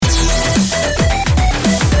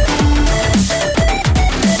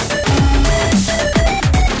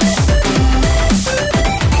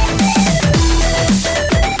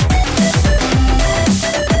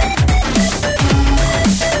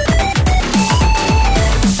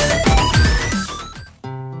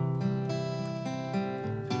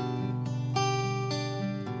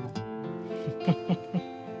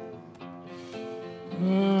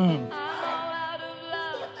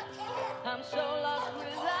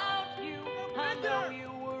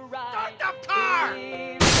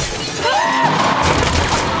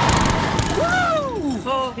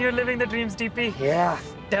You're living the dreams, DP. Yeah.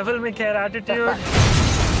 Devil may care attitude.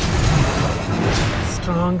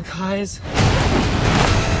 Strong thighs.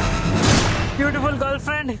 Beautiful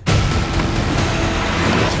girlfriend.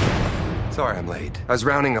 Sorry I'm late. I was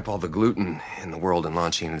rounding up all the gluten in the world and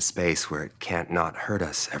launching into space where it can't not hurt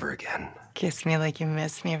us ever again. Kiss me like you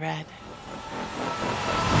miss me, Red.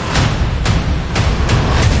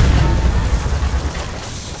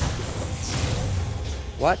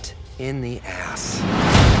 What in the ass?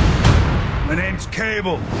 My name's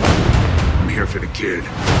Cable. I'm here for the kid.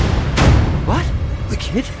 What? The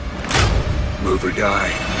kid? Move or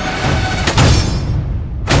die.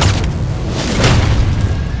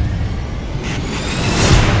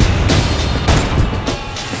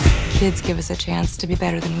 Kids give us a chance to be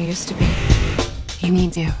better than we used to be. He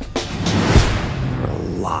needs you. You're a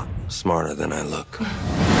lot smarter than I look.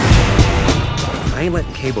 I ain't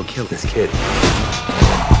letting Cable kill this kid.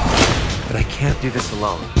 But I can't do this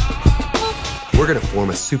alone. We're gonna form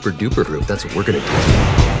a super duper group. That's what we're gonna do.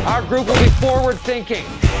 Our group will be forward thinking,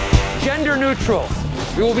 gender neutral.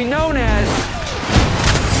 We will be known as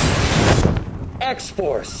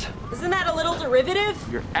X-Force. Isn't that a little derivative?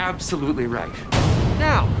 You're absolutely right.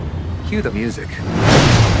 Now, Cue the music.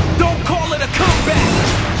 Don't call it a comeback.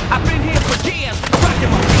 I've been here for years, rocking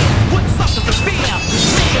my fears. What suckers a fear?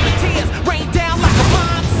 Seeing the tears rain down like a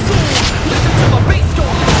monsoon. Listen to my bass go.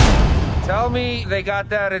 tell me they got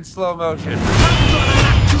that in slow motion.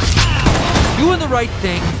 Doing the right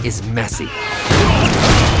thing is messy.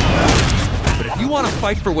 But if you want to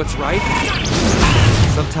fight for what's right,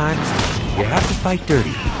 sometimes you have to fight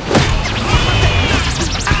dirty.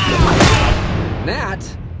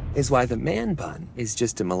 That is why the man bun is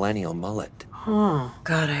just a millennial mullet. Oh,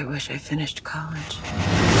 God, I wish I finished college.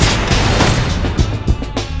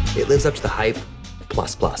 It lives up to the hype,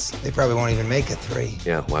 plus. They probably won't even make it 3.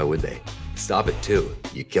 Yeah, why would they? Stop it, too.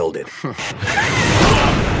 You killed it.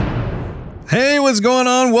 Hey, what's going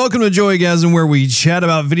on? Welcome to Joygasm, where we chat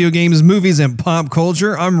about video games, movies, and pop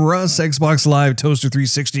culture. I'm Russ, Xbox Live Toaster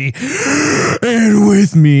 360, and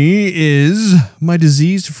with me is my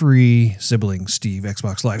disease-free sibling, Steve,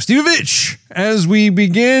 Xbox Live Stevevich, as we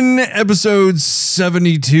begin episode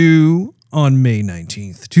 72 on May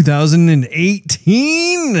 19th,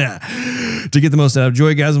 2018. To get the most out of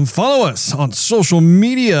Joygasm, follow us on social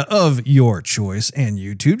media of your choice and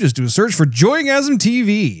YouTube. Just do a search for Joygasm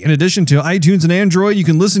TV. In addition to iTunes and Android, you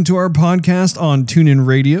can listen to our podcast on TuneIn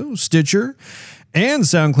Radio, Stitcher, and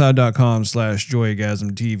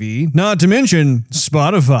SoundCloud.com/JoygasmTV, not to mention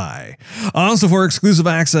Spotify. Also, for exclusive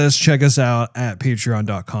access, check us out at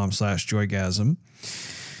Patreon.com/Joygasm.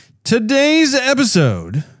 Today's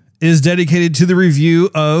episode is dedicated to the review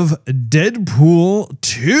of Deadpool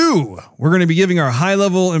 2. We're going to be giving our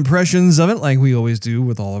high-level impressions of it, like we always do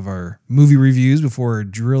with all of our movie reviews before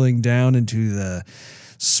drilling down into the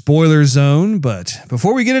spoiler zone. But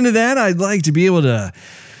before we get into that, I'd like to be able to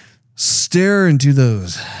stare into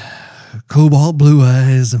those cobalt blue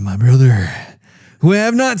eyes of my brother, who I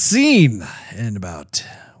have not seen in about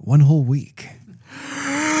one whole week.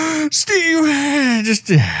 Steve,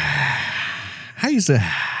 just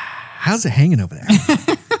how's it hanging over there?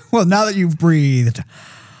 Well, now that you've breathed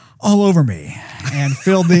all over me and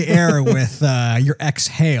filled the air with your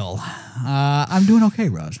exhale, I'm doing okay,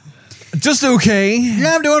 Raj. Just okay.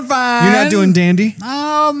 Yeah, I'm doing fine. You're not doing dandy?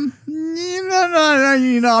 I'm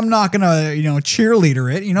not gonna,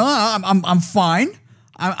 cheerleader it. I'm fine.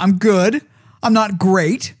 I'm good. I'm not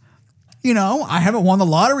great. I haven't won the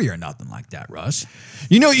lottery or nothing like that, Russ.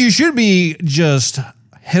 You should be just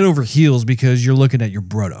head over heels because you're looking at your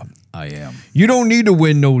brother. I am. You don't need to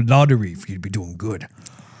win no lottery for you to be doing good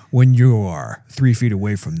when you are 3 feet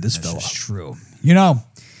away from this fella. That's true.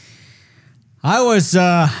 I was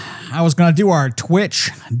gonna do our Twitch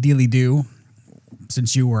dealy do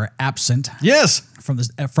since you were absent. Yes,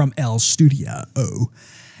 from El Studio.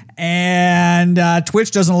 And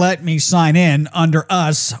Twitch doesn't let me sign in under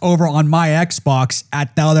us over on my Xbox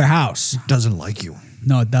at the other house. Doesn't like you.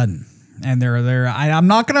 No, it doesn't. And I'm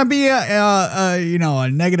not gonna be a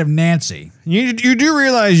negative Nancy. You do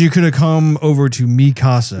realize you could have come over to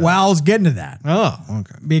Mikasa. Well, I was getting to that. Oh,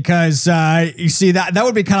 okay. Because you see that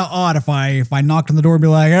would be kind of odd if I knocked on the door and be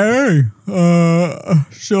like, hey,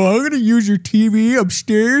 so I'm gonna use your TV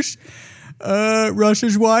upstairs.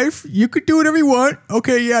 Russ's wife, you could do whatever you want.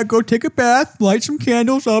 Okay, yeah, go take a bath, light some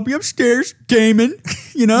candles. I'll be upstairs gaming.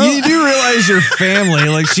 You do realize your family,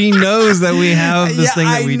 like she knows that we have this thing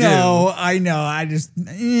that we do. I know. I just,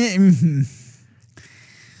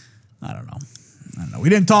 I don't know. We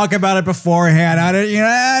didn't talk about it beforehand. I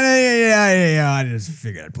just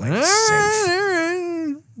figured I'd play it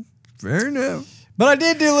safe. Fair enough. But I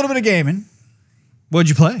did do a little bit of gaming. What'd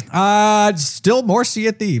you play? Still more Sea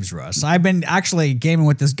of Thieves, Russ. I've been actually gaming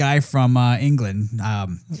with this guy from England.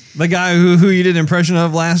 The guy who you did an impression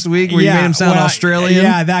of last week, where you made him sound Australian.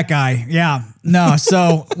 Yeah, that guy. Yeah, no.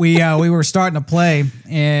 So we were starting to play,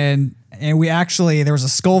 and we actually there was a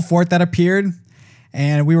skull fort that appeared,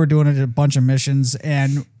 and we were doing a bunch of missions,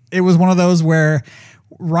 and it was one of those where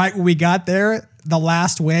right when we got there, the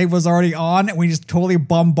last wave was already on, and we just totally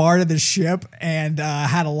bombarded the ship and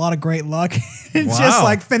had a lot of great luck. And just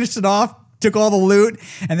like finished it off, took all the loot,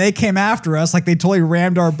 and they came after us. Like they totally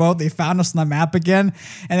rammed our boat. They found us on the map again,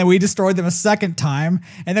 and then we destroyed them a second time.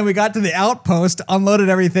 And then we got to the outpost, unloaded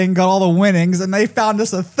everything, got all the winnings, and they found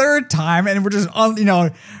us a third time, and we're just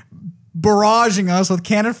barraging us with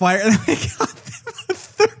cannon fire, and then we got them a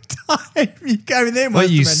third time. I mean, they must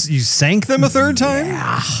you sank them a third time?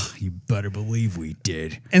 Yeah, you better believe we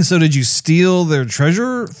did. And so did you steal their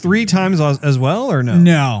treasure 3 times as well, or no?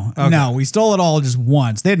 No, Okay. no, we stole it all just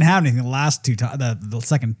once. They didn't have anything the last 2 times.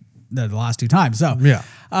 The last 2 times. So Yeah.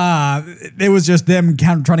 It was just them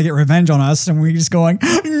kind of trying to get revenge on us, and we just going,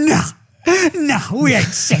 no, we ain't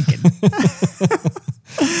sinking.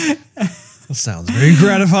 That sounds very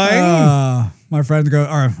gratifying. My friends go,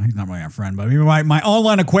 or he's not really a friend, but my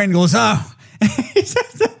online acquaintance goes, oh,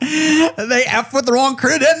 they F with the wrong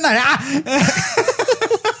crew, didn't they?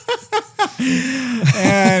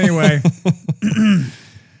 Anyway,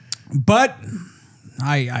 but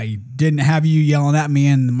I didn't have you yelling at me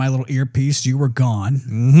in my little earpiece. You were gone.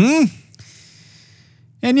 Mm-hmm.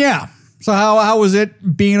 And yeah, so how was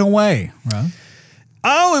it being away, right?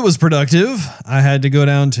 Oh, it was productive. I had to go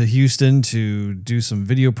down to Houston to do some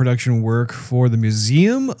video production work for the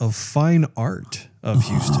Museum of Fine Art of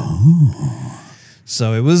Houston.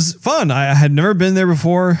 So it was fun. I had never been there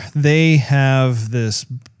before. They have this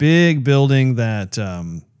big building that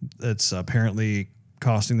it's apparently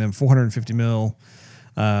costing them $450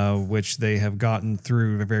 million, which they have gotten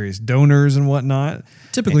through various donors and whatnot.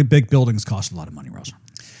 Typically, big buildings cost a lot of money, Russell.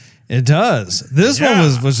 It does. This one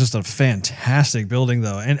was just a fantastic building,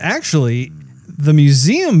 though. And actually, the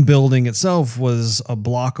museum building itself was a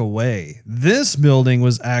block away. This building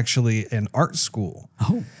was actually an art school.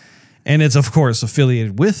 Oh. And it's, of course,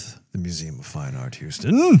 affiliated with the Museum of Fine Art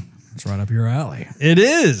Houston. It's right up your alley. It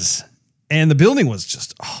is. And the building was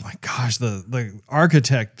just, oh my gosh, the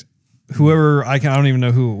architect, whoever, I don't even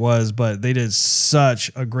know who it was, but they did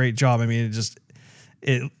such a great job. I mean,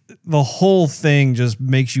 the whole thing just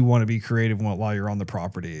makes you want to be creative while you're on the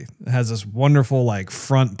property. It has this wonderful like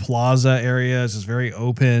front plaza area. It's just very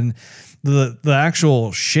open. The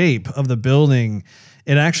actual shape of the building,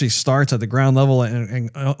 it actually starts at the ground level and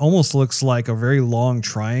almost looks like a very long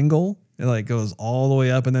triangle. It like goes all the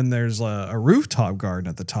way up, and then there's a rooftop garden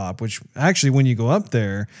at the top, which actually when you go up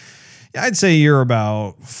there, I'd say you're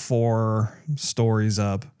about 4 stories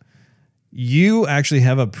up. You actually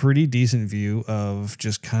have a pretty decent view of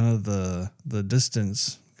just kind of the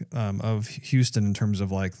distance of Houston in terms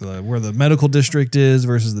of like where the medical district is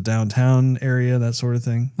versus the downtown area, that sort of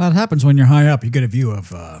thing. That happens when you're high up. You get a view of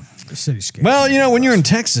the cityscape. Well, when you're in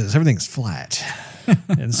Texas, everything's flat.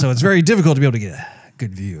 And so it's very difficult to be able to get a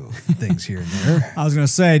good view of things here and there. I was going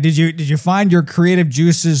to say, did you find your creative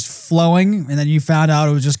juices flowing, and then you found out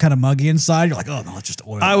it was just kind of muggy inside? You're like, oh, no, it's just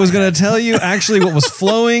oil. I was going to tell you, actually, what was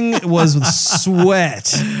flowing was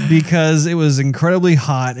sweat, because it was incredibly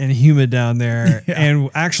hot and humid down there. Yeah. And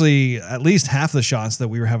actually, at least half the shots that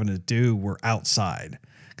we were having to do were outside,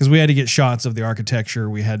 because we had to get shots of the architecture.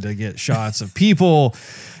 We had to get shots of people,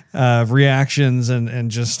 reactions, and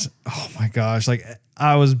just, oh my gosh, like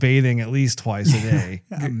I was bathing at least twice a day.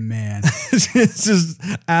 Oh, man. It's just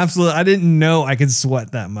absolute. I didn't know I could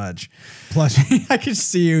sweat that much. Plus, I could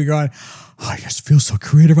see you going, oh, I just feel so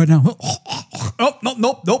creative right now. Oh,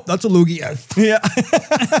 nope. That's a loogie. Yeah.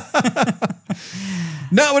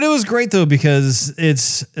 No, but it was great, though, because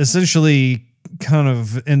it's essentially kind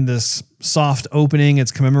of in this soft opening.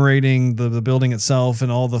 It's commemorating the building itself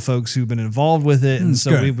and all the folks who've been involved with it. And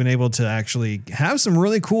so we've been able to actually have some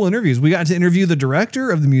really cool interviews. We got to interview the director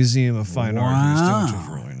of the Museum of Fine Art, which was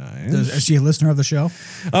really nice. Is she a listener of the show?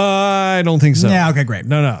 I don't think so. Yeah, okay, great.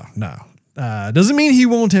 No. Doesn't mean he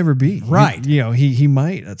won't ever be. Right. He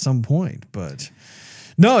might at some point, but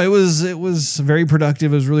no, it was very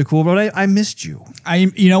productive. It was really cool, but I missed you.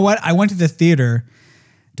 You know what? I went to the theater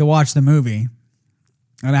to watch the movie,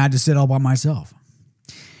 and I had to sit all by myself.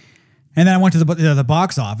 And then I went to the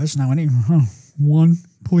box office, and I went, 1,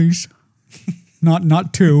 please.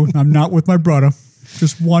 Not 2. I'm not with my brother.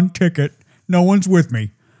 Just 1 ticket. No one's with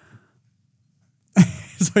me.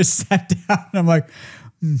 So I sat down, and I'm like,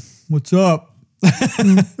 what's up?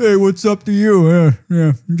 Hey, what's up to you?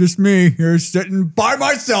 Yeah, just me here sitting by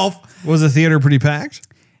myself. Was the theater pretty packed?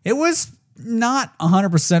 It was not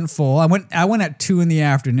 100% full. I went at 2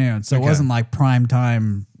 p.m, so it wasn't like prime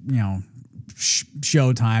time,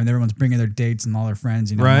 show time. Everyone's bringing their dates and all their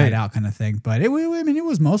friends, Right. night out kind of thing. But it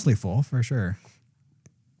was mostly full for sure.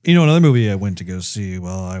 You know, another movie I went to go see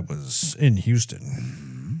while I was in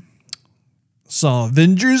Houston. Saw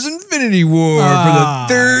Avengers Infinity War for the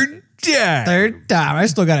third time. Third time. I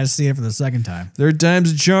still got to see it for the second time. Third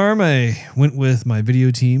time's a charm. I went with my video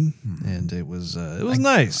team, and it was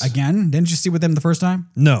nice. Again, didn't you see with them the first time?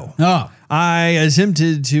 No. Oh. I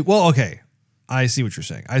attempted to. Well, okay. I see what you're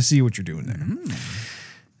saying. I see what you're doing there.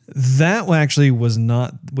 That actually was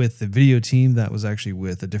not with the video team. That was actually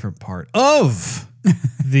with a different part of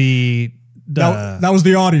the. That was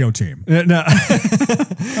the audio team.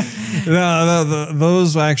 No,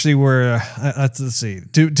 those actually were. Let's see.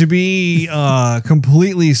 To be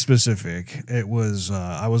completely specific, it was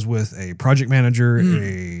I was with a project manager,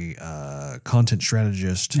 a content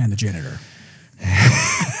strategist, and the janitor.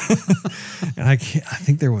 And I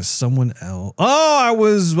think there was someone else. Oh, I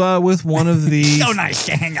was with one of the. So nice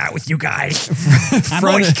to hang out with you guys. I'm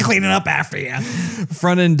always cleaning up after you.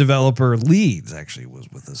 Front end developer leads actually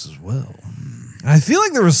was with us as well. I feel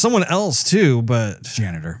like there was someone else too, but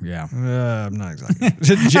janitor. Yeah, I'm not exactly.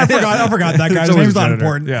 I forgot that guy's name's not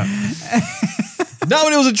important. Yeah. No,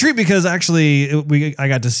 but it was a treat because actually I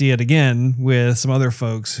got to see it again with some other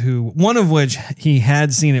folks who, one of which he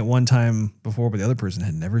had seen it one time before, but the other person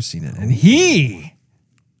had never seen it. And he,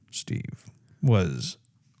 Steve, was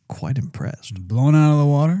quite impressed. Blown out of the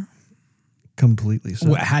water? Completely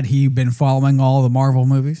so. Had he been following all the Marvel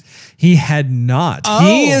movies? He had not. Oh.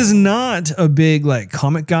 He is not a big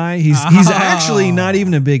comic guy. He's actually not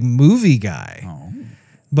even a big movie guy. Oh.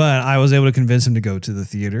 But I was able to convince him to go to the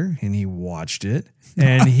theater, and he watched it.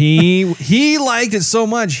 And he liked it so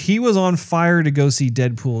much, he was on fire to go see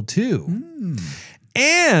Deadpool 2.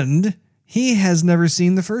 And he has never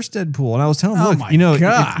seen the first Deadpool. And I was telling him, look,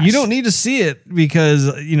 you don't need to see it because,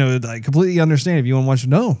 I completely understand if you want to watch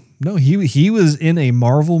it. No, he was in a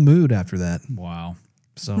Marvel mood after that. Wow.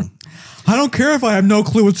 So I don't care if I have no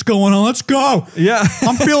clue what's going on. Let's go. Yeah.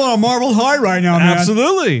 I'm feeling a Marvel high right now, man.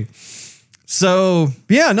 Absolutely. So,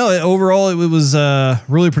 yeah, no, overall, it was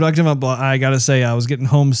really productive. I got to say, I was getting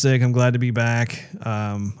homesick. I'm glad to be back.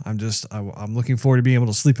 I'm looking forward to being able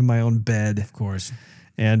to sleep in my own bed. Of course.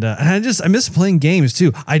 And I miss playing games,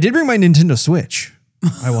 too. I did bring my Nintendo Switch,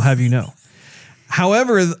 I will have you know.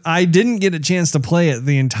 However, I didn't get a chance to play it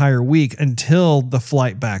the entire week until the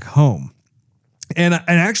flight back home. And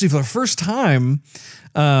actually, for the first time,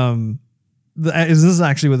 this is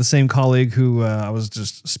actually with the same colleague who I was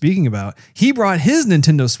just speaking about. He brought his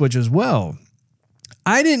Nintendo Switch as well.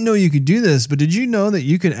 I didn't know you could do this, but did you know that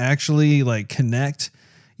you could actually connect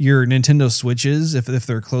your Nintendo Switches if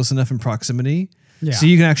they're close enough in proximity? Yeah. So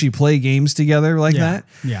you can actually play games together like that?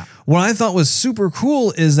 Yeah. What I thought was super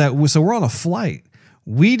cool is that, so we're on a flight.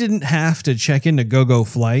 We didn't have to check into GoGo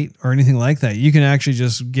Flight or anything like that. You can actually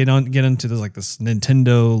just get into this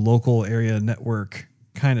Nintendo local area network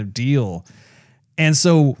kind of deal. And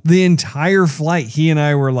so the entire flight, he and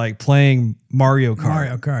I were playing Mario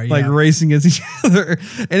Kart, racing against each other.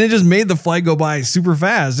 And it just made the flight go by super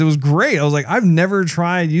fast. It was great. I was like, I've never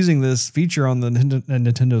tried using this feature on the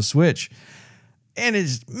Nintendo Switch. And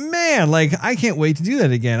it's, man, I can't wait to do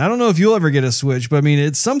that again. I don't know if you'll ever get a Switch, but I mean,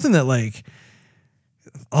 it's something that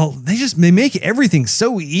they make everything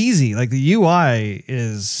so easy. The UI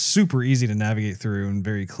is super easy to navigate through and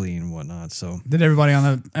very clean and whatnot. So did everybody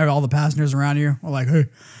all the passengers around you were like, hey,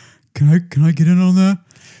 can I get in on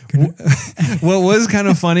that? What was kind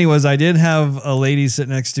of funny was I did have a lady sit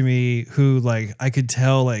next to me who I could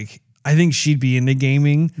tell I think she'd be into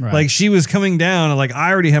gaming. Right. She was coming down and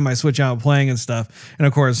I already had my Switch out playing and stuff. And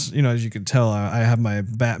of course, as you could tell, I have my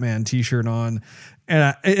Batman t-shirt on. And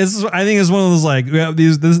I think it's one of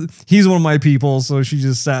those he's one of my people. So she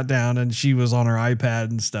just sat down and she was on her iPad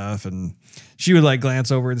and stuff. And she would glance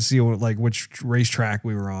over and see which racetrack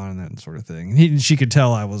we were on and that sort of thing. And she could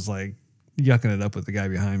tell I was yucking it up with the guy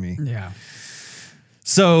behind me. Yeah.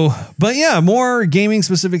 So, but yeah, more gaming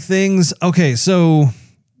specific things. Okay. So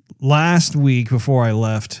last week before I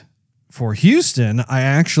left for Houston, I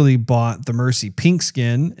actually bought the Mercy pink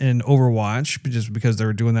skin in Overwatch just because they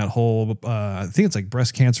were doing that whole, I think it's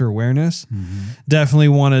breast cancer awareness. Mm-hmm. Definitely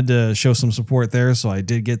wanted to show some support there. So I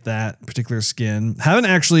did get that particular skin. Haven't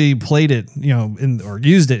actually played it, or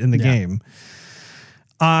used it in the game.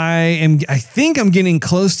 I think I'm getting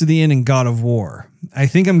close to the end in God of War. I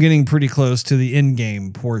think I'm getting pretty close to the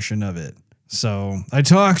in-game portion of it. So I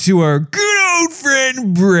talked to our good old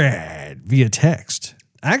friend Brad via text.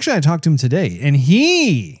 Actually, I talked to him today, and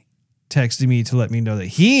he texted me to let me know that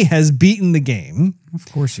he has beaten the game. Of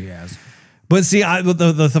course he has. But see,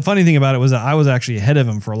 the funny thing about it was that I was actually ahead of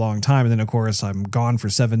him for a long time, and then of course I'm gone for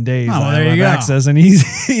 7 days. Oh, well, I there don't you have go. access, and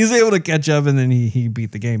he's able to catch up, and then he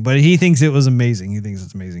beat the game. But he thinks it was amazing. He thinks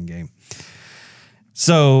it's an amazing game.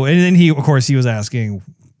 So, and then he was asking,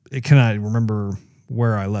 can I remember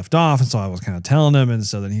where I left off? And so I was kind of telling him, and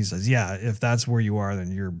so then he says, yeah, if that's where you are,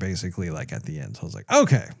 then you're basically like at the end. So I was like,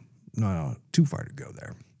 okay, no, too far to go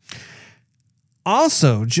there.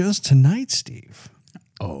 Also, just tonight, Steve.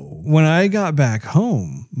 When I got back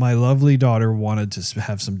home, my lovely daughter wanted to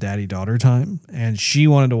have some daddy-daughter time, and she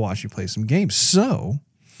wanted to watch me play some games. So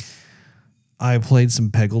I played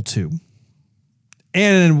some Peggle 2.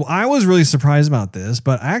 And I was really surprised about this,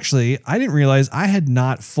 but actually, I didn't realize I had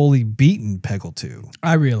not fully beaten Peggle 2.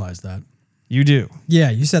 I realized that. You do?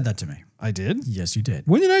 Yeah, you said that to me. I did? Yes, you did.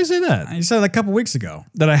 When did I say that? You said it a couple weeks ago.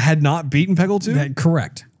 That I had not beaten Peggle 2?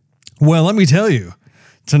 Correct. Well, let me tell you,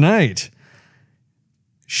 tonight,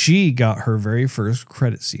 she got her very first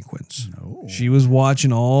credit sequence. Oh. She was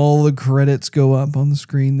watching all the credits go up on the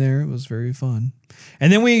screen there. It was very fun.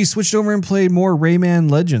 And then we switched over and played more Rayman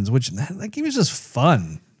Legends, which that game is just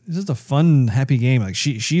fun. It's just a fun, happy game. Like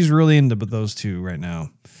she's really into those two right now.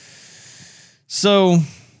 So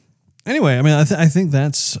anyway, I mean, I think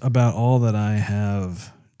that's about all that I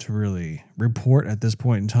have to really report at this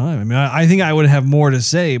point in time. I mean, I think I would have more to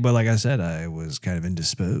say, but like I said, I was kind of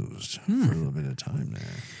indisposed for a little bit of time there.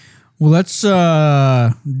 Well, let's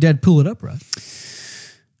Deadpool it up,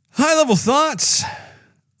 Russ. High level thoughts.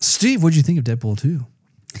 Steve, what'd you think of Deadpool 2?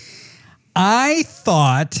 I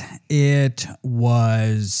thought the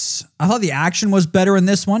action was better in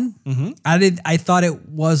this one. Mm-hmm. I thought it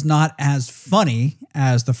was not as funny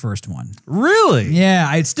as the first one. Really?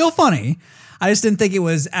 Yeah, it's still funny. I just didn't think it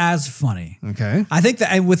was as funny. Okay. I think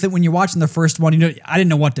that with it, when you're watching the first one, I didn't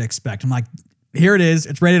know what to expect. I'm like, here it is.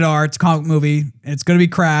 It's rated R. It's a comic movie. It's going to be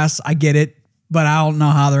crass. I get it, but I don't know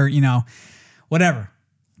how they're, whatever.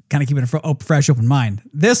 Kind of keeping a fresh, open mind.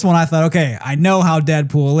 This one, I thought, okay, I know how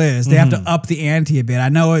Deadpool is. They have to up the ante a bit. I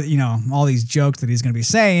know, all these jokes that he's going to be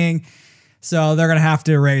saying, so they're going to have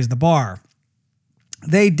to raise the bar.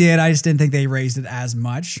 They did. I just didn't think they raised it as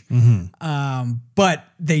much, but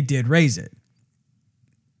they did raise it.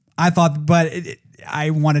 I thought, but I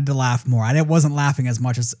wanted to laugh more. I wasn't laughing as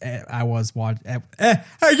much as I was watching.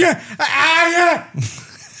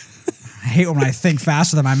 I hate when I think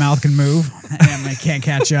faster than my mouth can move and I can't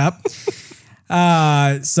catch up.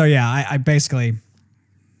 So yeah, I basically,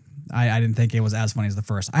 I didn't think it was as funny as the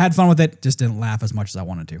first. I had fun with it, just didn't laugh as much as I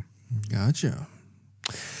wanted to. Gotcha.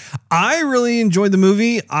 I really enjoyed the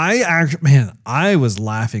movie. I was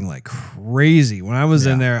laughing like crazy when I was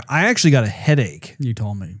in there. I actually got a headache. You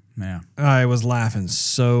told me. Yeah. I was laughing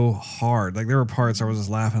so hard. Like there were parts where I was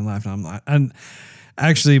just laughing. And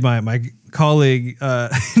actually my colleague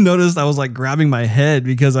noticed I was like grabbing my head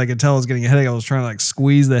because I could tell I was getting a headache. I was trying to like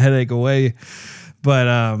squeeze the headache away.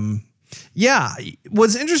 But yeah,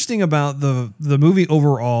 what's interesting about the movie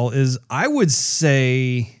overall is I would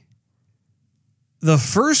say the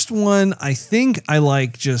first one, I think I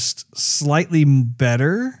like just slightly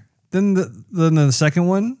better than the second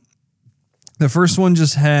one. The first one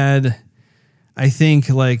just had, I think,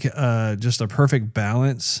 like just a perfect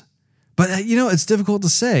balance. But it's difficult to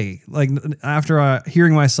say. Like after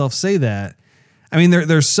hearing myself say that, I mean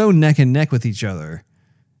they're so neck and neck with each other.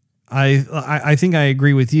 I think I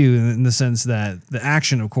agree with you in the sense that the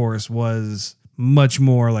action, of course, was much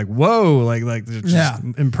more like whoa, like just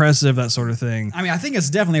impressive, that sort of thing. I mean, I think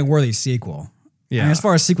it's definitely a worthy sequel. Yeah. I mean, as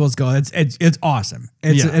far as sequels go, it's awesome.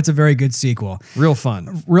 It's a very good sequel. Real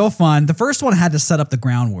fun. Real fun. The first one had to set up the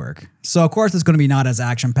groundwork. So, of course, it's going to be not as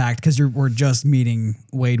action-packed because we're just meeting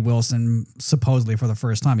Wade Wilson supposedly for the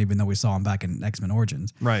first time, even though we saw him back in X-Men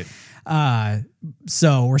Origins. Right.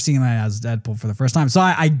 So we're seeing him as Deadpool for the first time. So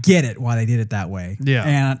I get it why they did it that way. Yeah.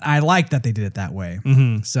 And I like that they did it that way.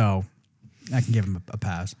 Mm-hmm. So I can give him a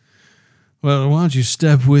pass. Well, why don't you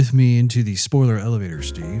step with me into the spoiler elevator,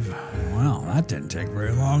 Steve? Well, that didn't take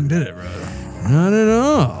very long, did it, brother? Not at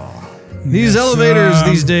all. These elevators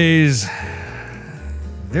these days,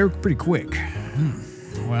 they're pretty quick.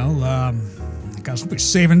 Well, I guess we'll be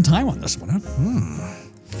saving time on this one, huh?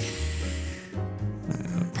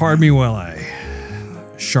 Pardon me while I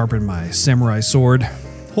sharpen my samurai sword.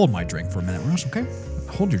 Hold my drink for a minute, Russ, okay?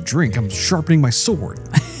 Hold your drink. I'm sharpening my sword.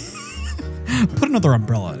 Put another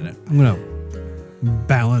umbrella in it. I'm going to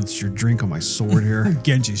balance your drink on my sword here.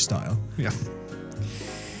 Genji style. Yeah.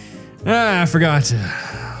 I forgot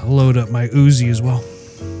to load up my Uzi as well.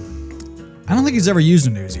 I don't think he's ever used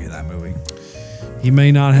an Uzi in that movie. He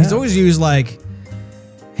may not have. He's always used like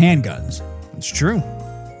handguns. It's true.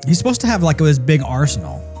 He's supposed to have like this big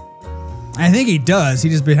arsenal. I think he does. He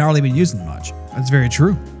just hardly been using them much. That's very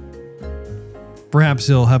true. Perhaps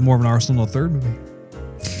he'll have more of an arsenal in the third movie.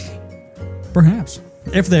 Perhaps.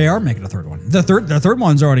 If they are making a third one. The third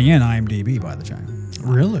one's already in IMDb, by the way.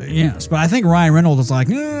 Really? Yes, but I think Ryan Reynolds was like,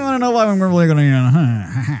 I don't know if I'm really going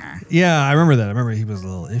to. Yeah, I remember that. I remember he was a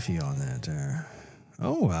little iffy on that.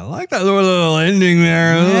 Oh, I like that little ending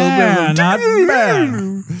there. Yeah, not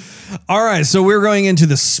bad. All right, so we're going into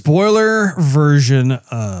the spoiler version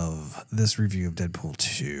of this review of Deadpool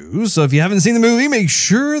 2. So if you haven't seen the movie, make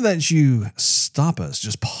sure that you stop us,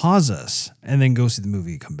 just pause us, and then go see the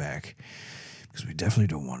movie and come back. Because we definitely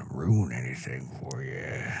don't want to ruin anything for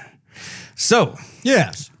you. So,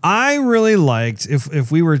 yes, I really liked if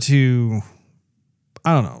we were to,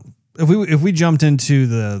 I don't know, if we jumped into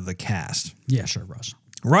the cast. Yeah, sure, Russ.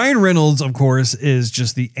 Ryan Reynolds, of course, is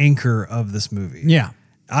just the anchor of this movie. Yeah.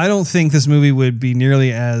 I don't think this movie would be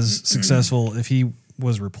nearly as successful if he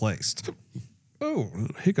was replaced. Oh,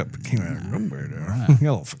 hiccup came out of nowhere there. Got a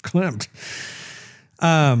little verklempt.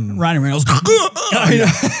 Ryan Reynolds.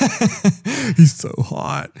 He's so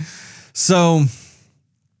hot. So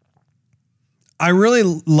I really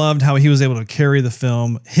loved how he was able to carry the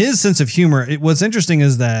film. His sense of humor. What's interesting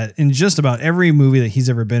is that in just about every movie that he's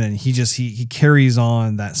ever been in, he carries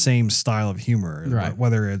on that same style of humor. Right.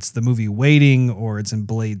 Whether it's the movie Waiting, or it's in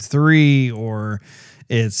Blade 3, or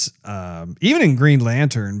it's even in Green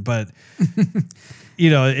Lantern. But you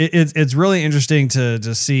know, it's really interesting to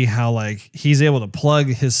just see how like he's able to plug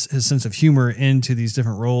his sense of humor into these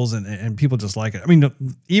different roles, and people just like it. I mean,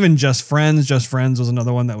 even Just Friends was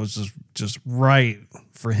another one that was just right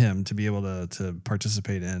for him to be able to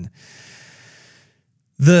participate in.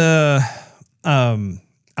 I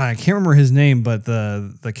can't remember his name, but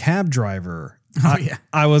the cab driver. Oh, yeah.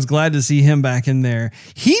 I was glad to see him back in there.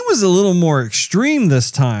 He was a little more extreme this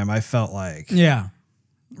time, I felt like. Yeah,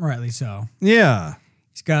 rightly so. Yeah.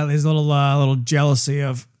 He's got his little jealousy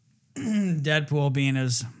of Deadpool being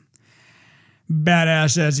as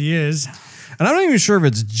badass as he is. And I'm not even sure if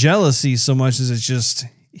it's jealousy so much as it's just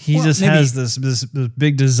he has this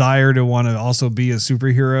big desire to want to also be a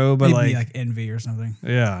superhero, but maybe like envy or something.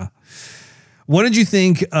 Yeah. What did you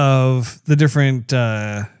think of the different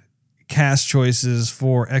cast choices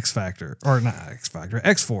for X-Factor? Or not X-Factor,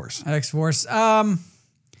 X-Force. X-Force.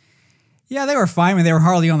 Yeah, they were fine. I mean, they were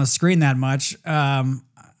hardly on the screen that much.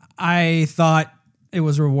 I thought it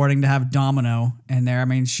was rewarding to have Domino in there. I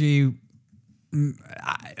mean, she,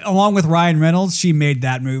 along with Ryan Reynolds, she made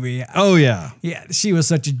that movie. Oh, yeah. Yeah, she was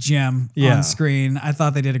such a gem on screen. I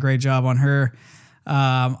thought they did a great job on her.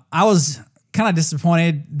 I was kind of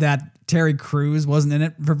disappointed that Terry Crews wasn't in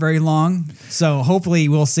it for very long. So hopefully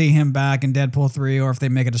we'll see him back in Deadpool 3, or if they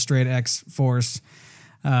make it a straight X-Force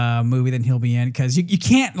movie, then he'll be in, because you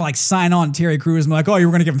can't like sign on Terry Crews and be like, oh, you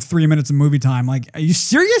were going to give him 3 minutes of movie time. Like, are you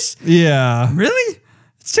serious? Yeah. Really?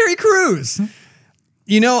 It's Terry Crews.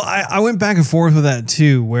 You know, I went back and forth with that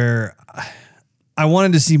too, where I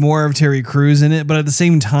wanted to see more of Terry Crews in it, but at the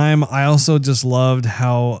same time, I also just loved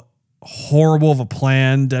how horrible of a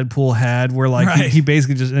plan Deadpool had, where like he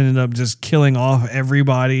basically just ended up just killing off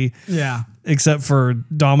everybody. Yeah. Except for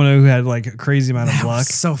Domino, who had like a crazy amount of luck. Was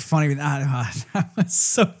so funny. That was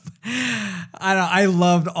so. I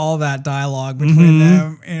loved all that dialogue between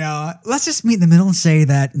them. You know, let's just meet in the middle and say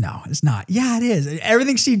that no, it's not. Yeah, it is.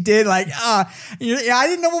 Everything she did, like, I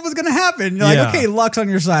didn't know what was gonna happen. You're like, okay, luck's on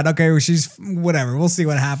your side. Okay, well, she's whatever. We'll see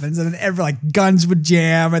what happens. And then like guns would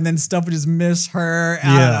jam, and then stuff would just miss her. I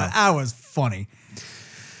don't know. That was funny.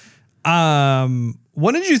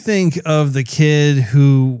 What did you think of the kid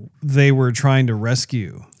who they were trying to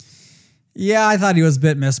rescue? Yeah, I thought he was a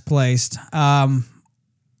bit misplaced. I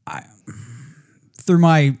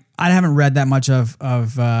haven't read that much of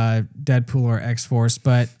Deadpool or X-Force,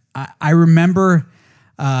 but I remember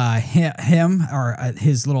him or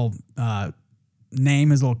his little name,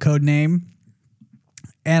 his little code name,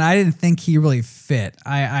 and I didn't think he really fit.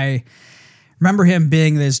 I remember him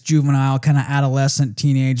being this juvenile, kind of adolescent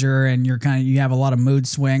teenager, and you have a lot of mood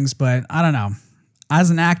swings, but I don't know. As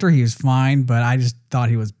an actor, he was fine, but I just thought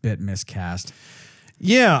he was a bit miscast.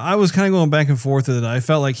 Yeah, I was kind of going back and forth with it. I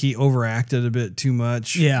felt like he overacted a bit too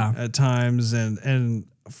much at times, and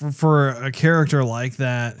for a character like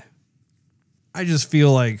that, I just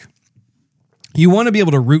feel like you want to be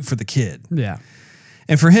able to root for the kid. Yeah.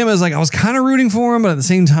 And for him, I was kind of rooting for him, but at the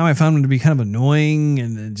same time, I found him to be kind of annoying,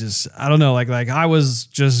 and just, I don't know, like I was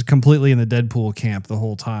just completely in the Deadpool camp the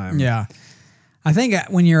whole time. Yeah. I think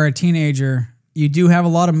when you're a teenager, you do have a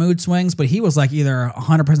lot of mood swings, but he was like either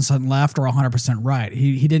 100% left or 100% right.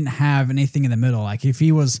 He didn't have anything in the middle. Like if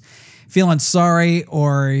he was feeling sorry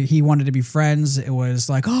or he wanted to be friends, it was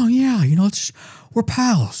like, oh yeah, we're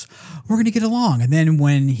pals. We're going to get along. And then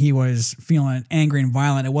when he was feeling angry and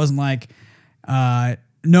violent, it wasn't like,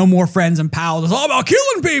 no more friends and pals. It's all about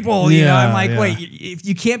killing people. You know, I'm like, wait, if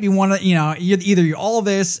you can't be one of, you're all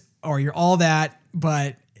this or you're all that,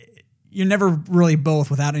 but you're never really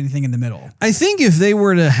both without anything in the middle. I think if they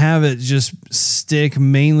were to have it just stick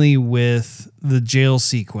mainly with the jail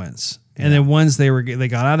sequence, and then once they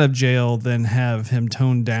got out of jail, then have him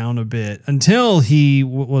toned down a bit until he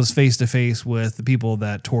was face to face with the people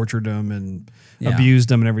that tortured him and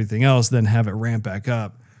abused him and everything else, then have it ramp back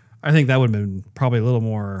up. I think that would have been probably a little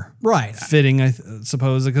more fitting, I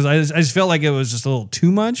suppose, because I just felt like it was just a little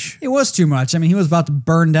too much. It was too much. I mean, he was about to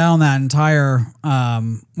burn down that entire,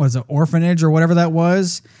 orphanage or whatever that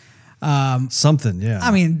was. Something, yeah.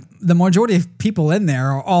 I mean, the majority of people in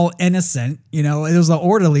there are all innocent. It was the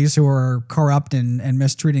orderlies who were corrupt and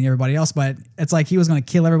mistreating everybody else. But it's like he was going to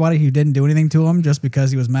kill everybody who didn't do anything to him just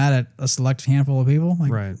because he was mad at a select handful of people.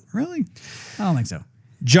 Like, right. Really? I don't think so.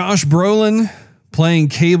 Josh Brolin playing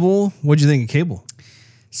Cable. What'd you think of Cable?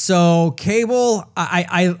 So Cable,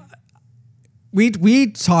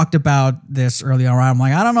 we talked about this earlier on. I'm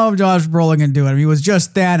like, I don't know if Josh Brolin can do it. I mean, he was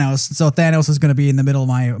just Thanos, so Thanos is going to be in the middle of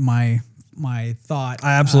my thought.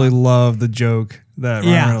 I absolutely love the joke that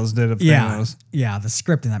Ryan Reynolds did of Thanos. Yeah, the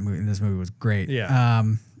script in this movie was great. Yeah.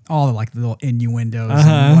 All the the little innuendos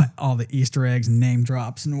and all the Easter eggs and name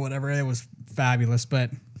drops and whatever. It was fabulous.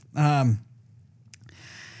 But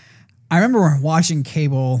I remember watching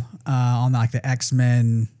Cable on the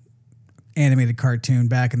X-Men animated cartoon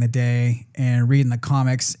back in the day and reading the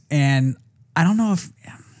comics. And I don't know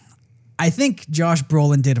I think Josh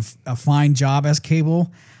Brolin did a fine job as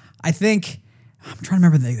Cable. I'm trying to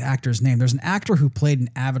remember the actor's name. There's an actor who played in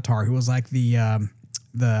Avatar who was like the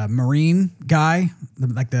Marine guy,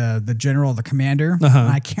 the general, the commander.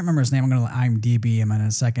 I can't remember his name. I'm going to IMDb him in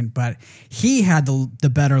a second, but he had the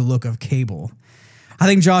better look of Cable. I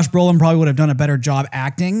think Josh Brolin probably would have done a better job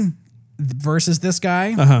acting versus this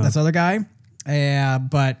guy, this other guy.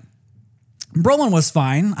 But Brolin was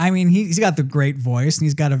fine. I mean, he's got the great voice and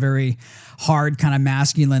he's got a very hard kind of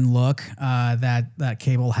masculine look that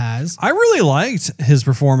Cable has. I really liked his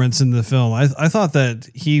performance in the film. I thought that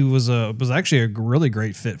he was actually a really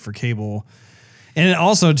great fit for Cable, and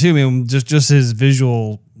also too, I mean, just his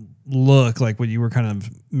visual look, like what you were kind of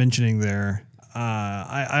mentioning there.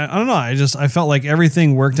 I don't know. I felt like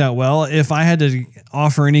everything worked out well. If I had to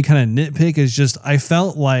offer any kind of nitpick, it's just I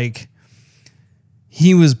felt like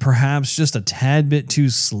he was perhaps just a tad bit too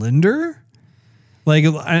slender.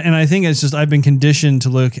 And I think it's just I've been conditioned to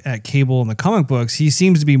look at Cable in the comic books. He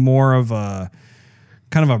seems to be more of a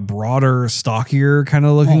kind of a broader, stockier kind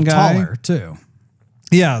of looking guy. Taller too.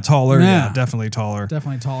 Yeah, taller. Yeah, definitely taller.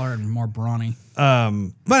 Definitely taller and more brawny.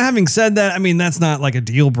 But having said that, I mean, that's not like a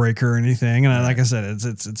deal breaker or anything. And like I said,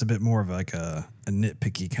 it's a bit more of like a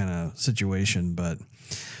nitpicky kind of situation. But,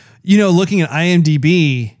 looking at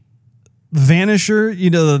IMDb, Vanisher,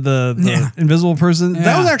 the invisible person,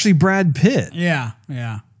 that was actually Brad Pitt. Yeah,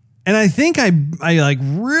 yeah. And I think I like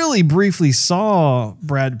really briefly saw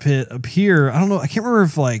Brad Pitt appear. I don't know. I can't remember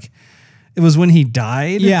if it was when he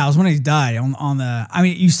died. Yeah, it was when he died on the. I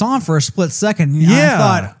mean, you saw him for a split second. Yeah, I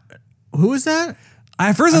thought, who was that?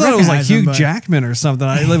 At first, I thought it was like Hugh Jackman or something.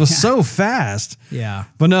 It was so fast. Yeah,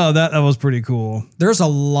 but no, that was pretty cool. There's a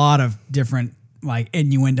lot of different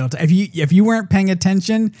innuendo. If you weren't paying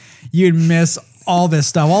attention, you'd miss all this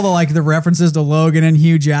stuff. All the references to Logan and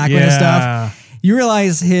Hugh Jackman and stuff. You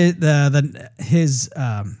realize his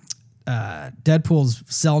Deadpool's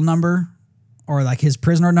cell number, or his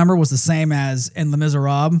prisoner number, was the same as in Les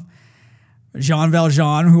Miserables. Jean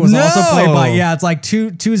Valjean, who was also played by, it's like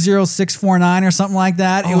 20649 or something like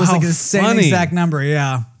that. It was the same exact number.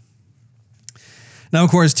 Yeah. Now, of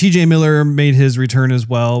course, TJ Miller made his return as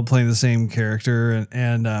well, playing the same character.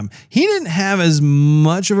 And he didn't have as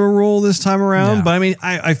much of a role this time around. But I mean,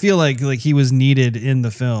 I feel like he was needed in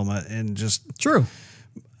the film and just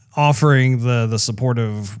offering the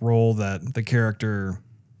supportive role that the character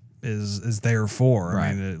is there for. Right.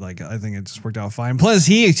 I mean, I think it just worked out fine. Plus,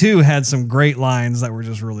 he too had some great lines that were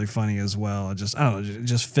just really funny as well. It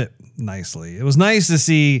just fit nicely. It was nice to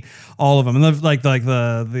see all of them, and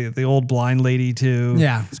the old blind lady too.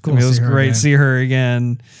 Yeah, it's cool. I mean, it was great to see her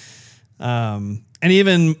again. And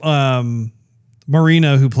even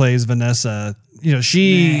Marina, who plays Vanessa,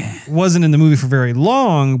 she wasn't in the movie for very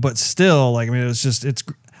long, but still, it was just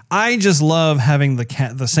I just love having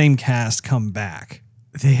the same cast come back.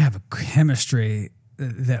 they have a chemistry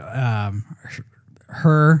that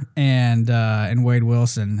her and Wade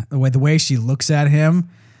Wilson, the way she looks at him,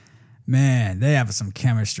 man, they have some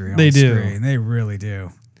chemistry on They do. screen. They really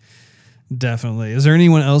do. Definitely. Is there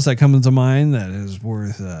anyone else that comes to mind that is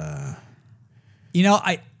worth? You know,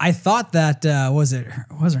 I thought that what was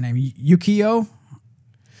her name? Yukio?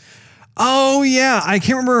 Oh yeah, I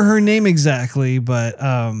can't remember her name exactly, but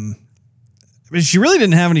she really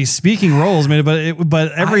didn't have any speaking roles.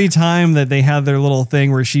 But every time that they had their little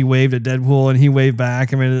thing where she waved at Deadpool and he waved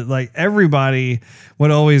back, I mean, like everybody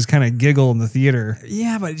would always kind of giggle in the theater.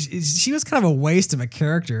 Yeah, but she was kind of a waste of a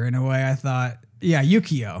character in a way. I thought, yeah,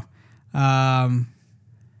 Yukio,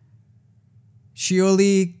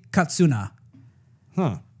 Shioli Katsuna.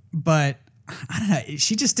 Huh. But I don't know.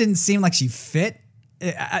 She just didn't seem like she fit.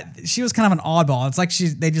 She was kind of an oddball. It's like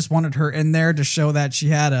they just wanted her in there to show that she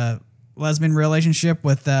had a lesbian relationship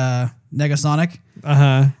with Negasonic.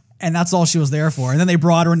 And that's all she was there for. And then they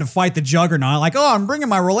brought her in to fight the Juggernaut. Like, oh, I'm bringing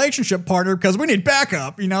my relationship partner because we need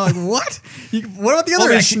backup. You know, like, what? What about the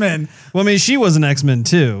other X-Men? Well, I mean, she was an X-Men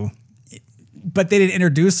too. But they didn't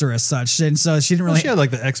introduce her as such. And so she didn't really... She had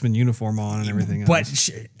like the X-Men uniform on and everything else.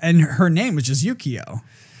 And her name was just Yukio.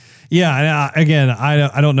 Yeah, again,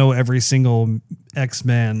 I don't know every single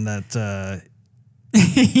X-Man that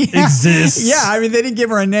exists. Yeah, I mean, they didn't give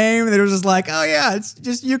her a name. They were just like, oh yeah, it's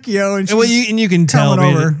just Yukio, and you can tell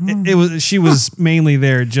it was she was mainly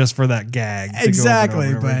there just for that gag.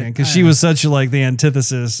 Exactly, because she was such like the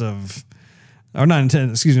antithesis of, or not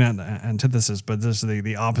antithesis, but just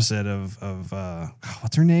the opposite of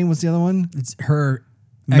what's her name? What's the other one? It's her.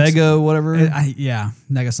 Mega, whatever. Yeah,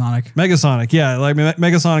 Negasonic. Megasonic, yeah. Like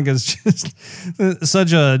Megasonic is just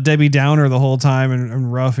such a Debbie Downer the whole time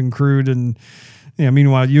and rough and crude. And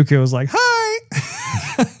meanwhile, Yukio was like, hi.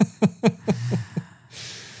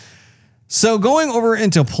 So going over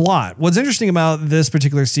into plot, what's interesting about this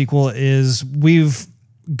particular sequel is we've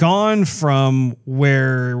gone from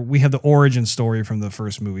where we have the origin story from the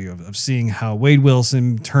first movie of seeing how Wade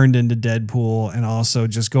Wilson turned into Deadpool and also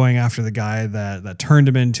just going after the guy that turned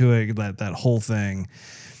him into it, that whole thing.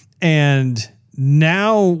 And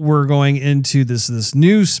now we're going into this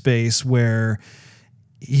new space where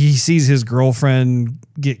he sees his girlfriend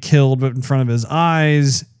get killed in front of his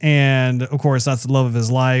eyes. And of course, that's the love of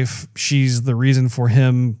his life. She's the reason for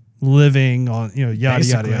him living on, yada, yada,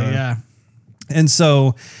 yada. Yeah. And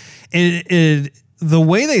so the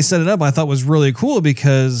way they set it up, I thought was really cool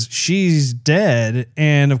because she's dead.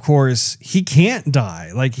 And of course he can't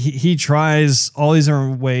die. Like he tries all these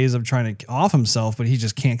different ways of trying to off himself, but he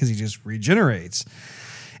just can't because he just regenerates.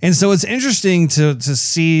 And so it's interesting to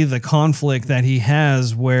see the conflict that he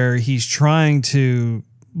has where he's trying to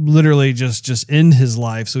literally just end his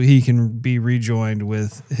life so he can be rejoined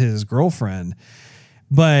with his girlfriend.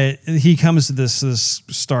 But he comes to this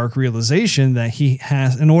stark realization that he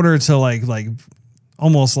has, in order to like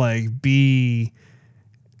almost like be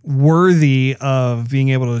worthy of being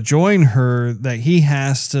able to join her, that he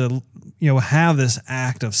has to, have this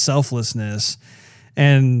act of selflessness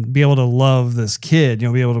and be able to love this kid,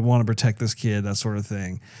 be able to want to protect this kid, that sort of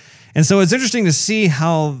thing. And so it's interesting to see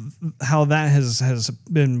how that has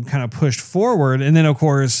been kind of pushed forward. And then of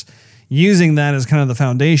course, using that as kind of the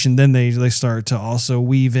foundation, then they start to also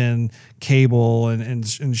weave in Cable and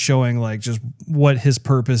showing like just what his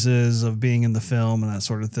purpose is of being in the film and that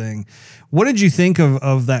sort of thing. What did you think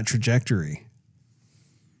of that trajectory?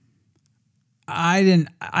 I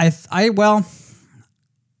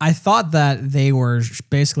thought that they were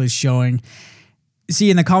basically showing, see,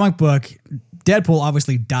 in the comic book, Deadpool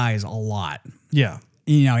obviously dies a lot. Yeah.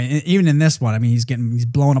 Even in this one, I mean, he's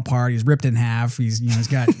blown apart, he's ripped in half, he's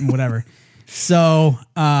got whatever. So,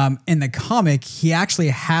 in the comic, he actually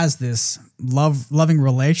has this loving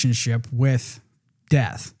relationship with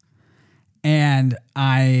death. And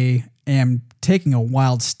I am taking a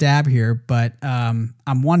wild stab here, but I'm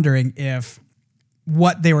wondering if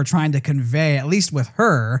what they were trying to convey, at least with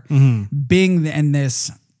her, being in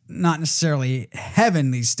this not necessarily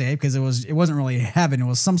heavenly state, because it wasn't really heaven, it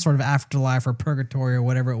was some sort of afterlife or purgatory or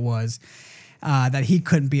whatever it was, that he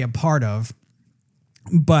couldn't be a part of.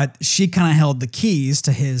 But she kind of held the keys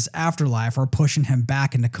to his afterlife or pushing him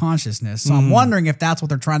back into consciousness. So I'm wondering if that's what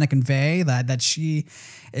they're trying to convey, that she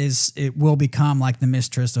it will become like the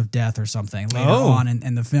mistress of death or something later on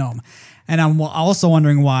in the film. And I'm also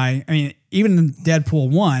wondering why, I mean, even in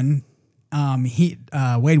Deadpool 1,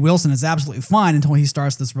 Wade Wilson is absolutely fine until he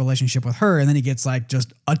starts this relationship with her, and then he gets like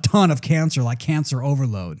just a ton of cancer, like cancer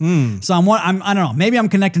overload. So I don't know, maybe I'm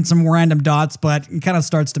connecting some random dots, but it kind of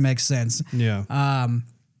starts to make sense. Yeah.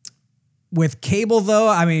 With Cable though,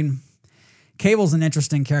 I mean, Cable's an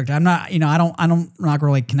interesting character. I'm not, I don't not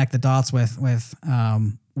really connect the dots with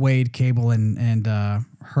Wade, Cable, and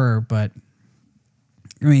her, but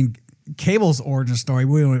I mean, Cable's origin story.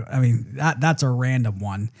 That's a random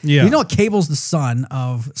one. Yeah. You know, Cable's the son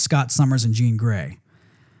of Scott Summers and Jean Grey.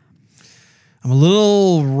 I'm a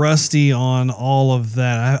little rusty on all of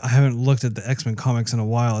that. I haven't looked at the X-Men comics in a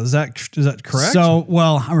while. Is that correct? So,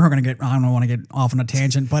 well, I don't want to get off on a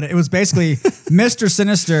tangent, but it was basically Mr.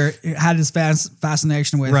 Sinister had his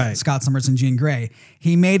fascination with Scott Summers and Jean Grey.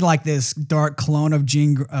 He made like this dark clone of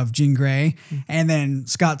Jean Grey, and then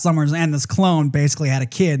Scott Summers and this clone basically had a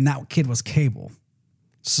kid, and that kid was Cable.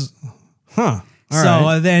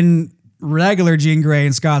 Then regular Jean Grey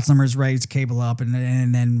and Scott Summers raised Cable up, and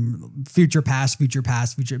then future past,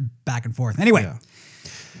 back and forth. Anyway. Yeah.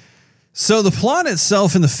 So the plot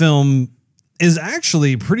itself in the film is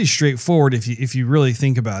actually pretty straightforward if you really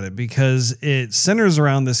think about it, because it centers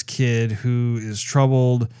around this kid who is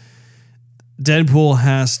troubled. Deadpool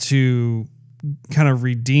has to kind of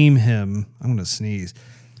redeem him. I'm going to sneeze.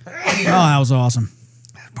 Oh, that was awesome.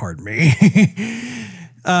 Pardon me.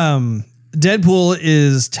 Deadpool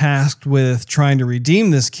is tasked with trying to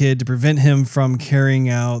redeem this kid to prevent him from carrying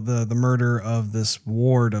out the murder of this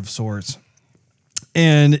ward of sorts.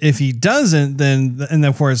 And if he doesn't, then, and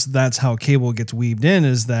of course, that's how Cable gets weaved in,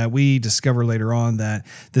 is that we discover later on that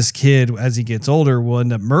this kid, as he gets older, will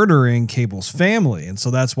end up murdering Cable's family. And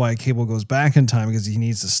so that's why Cable goes back in time, because he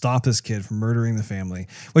needs to stop this kid from murdering the family,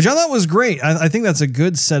 which I thought was great. I think that's a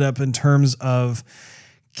good setup in terms of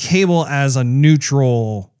Cable as a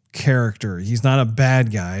neutral character. He's not a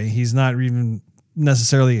bad guy. He's not even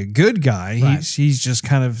necessarily a good guy. Right. He's just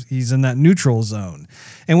kind of, he's in that neutral zone.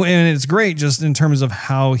 And it's great just in terms of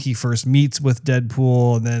how he first meets with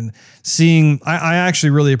Deadpool, and then seeing, I actually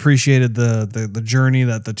really appreciated the journey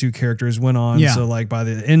that the two characters went on. Yeah. So like by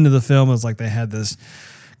the end of the film, it was like they had this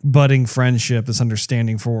budding friendship, this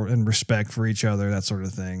understanding for and respect for each other, that sort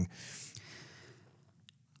of thing.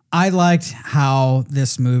 I liked how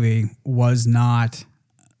this movie was not,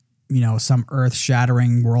 some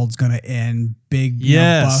earth-shattering world's going to end, big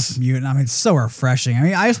buff mutant. I mean, it's so refreshing. I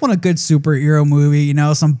mean, I just want a good superhero movie,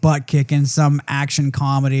 some butt kicking, some action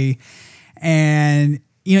comedy. And,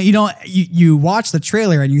 you watch the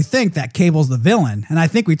trailer and you think that Cable's the villain. And I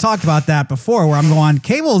think we talked about that before, where I'm going,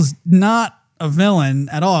 Cable's not a villain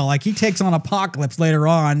at all. Like, he takes on Apocalypse later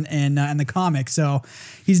on in the comics. So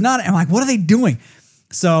he's not, I'm like, what are they doing?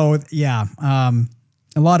 So yeah,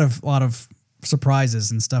 a lot of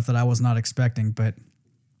surprises and stuff that I was not expecting, but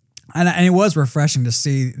and it was refreshing to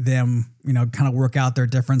see them, kind of work out their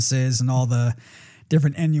differences and all the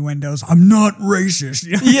different innuendos. I'm not racist.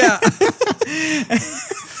 Yeah.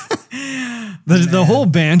 the whole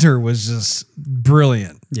banter was just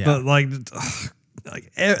brilliant. Yeah. But like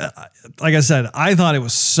I said, I thought it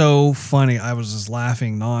was so funny. I was just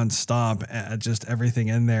laughing nonstop at just everything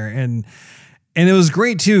in there. And it was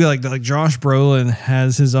great too. Like Josh Brolin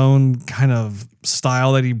has his own kind of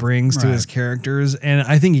style that he brings to his characters, and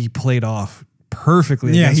I think he played off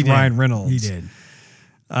perfectly against Ryan Reynolds. He did.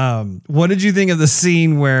 What did you think of the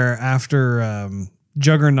scene where after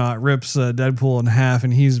Juggernaut rips Deadpool in half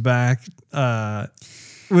and he's back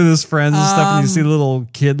with his friends and stuff, and you see little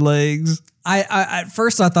kid legs? I at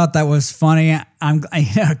first I thought that was funny.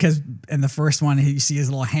 Because in the first one you see his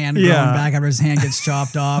little hand growing back after his hand gets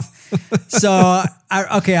chopped off. So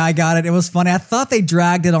I got it. It was funny. I thought they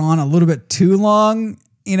dragged it on a little bit too long.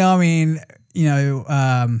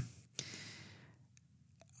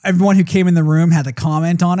 Everyone who came in the room had to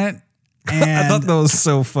comment on it. And I thought that was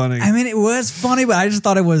so funny. I mean, it was funny, but I just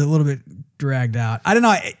thought it was a little bit dragged out. I don't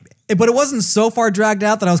know. But it wasn't so far dragged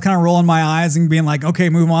out that I was kind of rolling my eyes and being like, okay,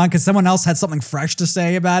 move on, because someone else had something fresh to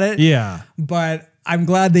say about it. Yeah. But I'm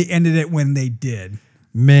glad they ended it when they did.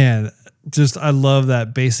 Man, just I love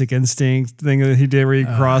that Basic Instinct thing that he did where he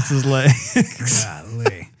crossed his legs.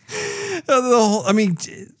 Golly.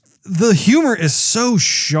 The humor is so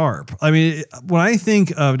sharp. I mean, when I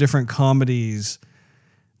think of different comedies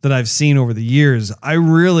that I've seen over the years, I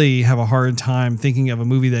really have a hard time thinking of a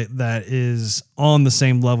movie that is on the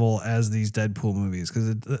same level as these Deadpool movies,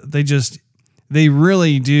 because they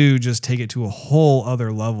really do just take it to a whole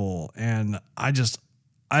other level, and I just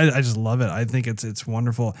love it. I think it's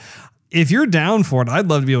wonderful. If you're down for it, I'd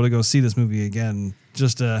love to be able to go see this movie again,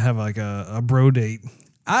 just to have like a bro date.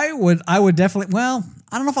 I would definitely. Well,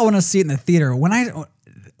 I don't know if I want to see it in the theater. I don't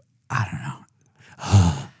know.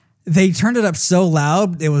 They turned it up so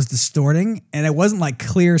loud, it was distorting, and it wasn't like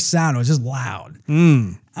clear sound. It was just loud.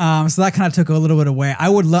 So that kind of took a little bit away.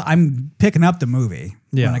 I'm picking up the movie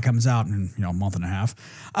when it comes out in a month and a half.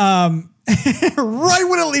 right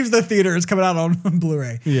when it leaves the theater, it's coming out on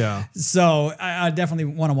Blu-ray. Yeah. So I definitely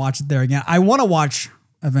want to watch it there again. I want to watch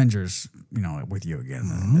Avengers, with you again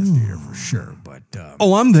in the theater for sure. But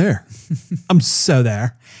Oh, I'm there. I'm so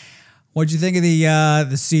there. what'd you think of the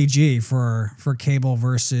CG for Cable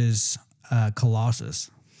versus Colossus?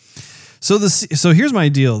 So here's my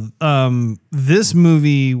deal. This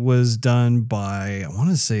movie was done by, I want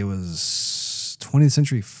to say it was 20th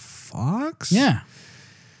Century Fox. Yeah.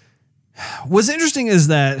 What's interesting is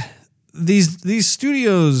that these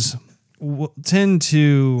studios tend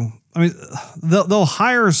to, they'll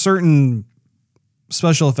hire certain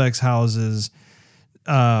special effects houses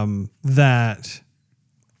that,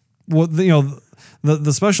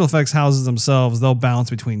 the special effects houses themselves, they'll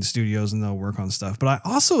bounce between studios and they'll work on stuff. But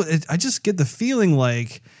I just get the feeling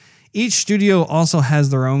like each studio also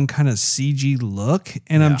has their own kind of CG look,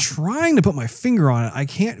 and I'm trying to put my finger on it. I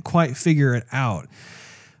can't quite figure it out.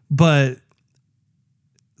 But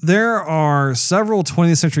there are several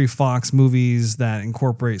 20th Century Fox movies that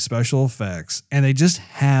incorporate special effects, and they just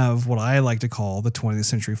have what I like to call the 20th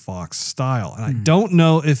Century Fox style. And I don't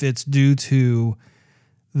know if it's due to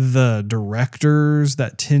the directors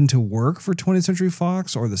that tend to work for 20th Century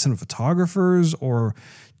Fox or the cinematographers or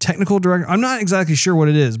technical director. I'm not exactly sure what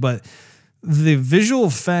it is, but the visual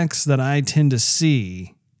effects that I tend to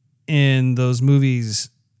see in those movies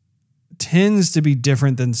tends to be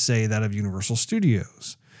different than, say, that of Universal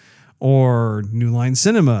Studios or New Line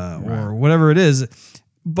Cinema or whatever it is.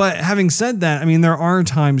 But having said that, there are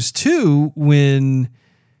times too when,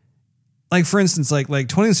 like, for instance, like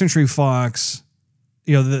 20th Century Fox,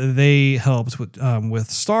 they helped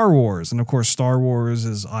with Star Wars, and of course Star Wars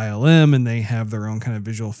is ILM, and they have their own kind of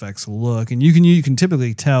visual effects look, and you can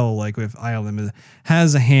typically tell, like, if ILM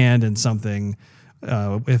has a hand in something,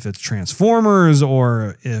 if it's Transformers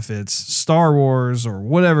or if it's Star Wars or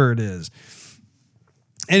whatever it is.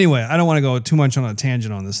 Anyway, I don't want to go too much on a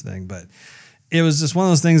tangent on this thing, but it was just one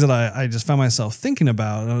of those things that I just found myself thinking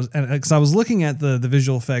about, because I was looking at the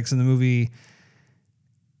visual effects in the movie,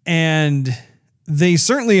 and they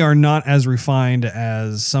certainly are not as refined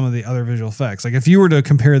as some of the other visual effects. Like, if you were to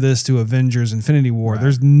compare this to Avengers Infinity War,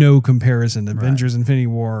 there's no comparison. Avengers Infinity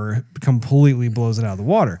War completely blows it out of the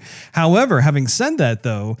water. However, having said that,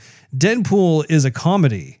 though, Deadpool is a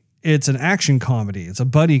comedy. It's an action comedy. It's a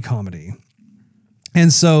buddy comedy.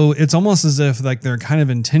 And so it's almost as if, like, they're kind of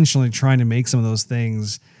intentionally trying to make some of those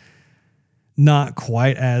things not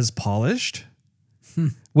quite as polished.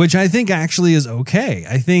 Which I think actually is okay.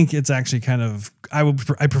 I think it's actually kind of, I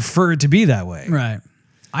prefer it to be that way. Right.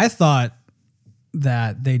 I thought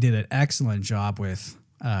that they did an excellent job with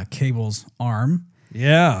Cable's arm.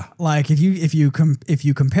 Yeah. Like, if you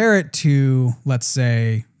compare it to, let's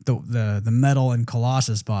say, the metal in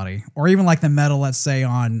Colossus' body, or even like the metal, let's say,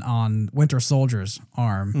 on Winter Soldier's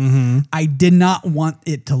arm, I did not want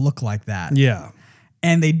it to look like that. Yeah.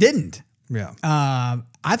 And they didn't. Yeah.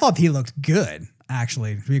 I thought he looked good,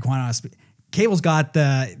 actually, to be quite honest. Cable's got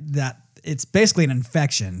that it's basically an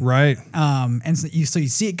infection, right? And so you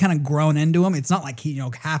see it kind of grown into him. It's not like he,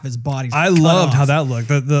 half his body's. I loved how that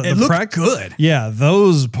looked. It looked good. Yeah,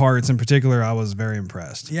 those parts in particular, I was very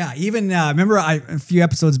impressed. Yeah, even remember a few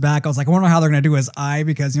episodes back, I was like, I wonder how they're going to do his eye,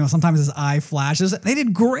 because sometimes his eye flashes. They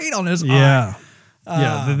did great on his eye.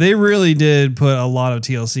 Yeah, they really did put a lot of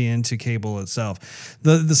TLC into Cable itself.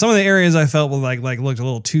 The some of the areas I felt like looked a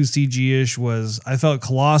little too CG-ish was, I felt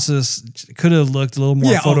Colossus could have looked a little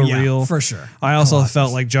more photoreal. For sure. I also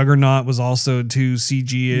felt like Juggernaut was also too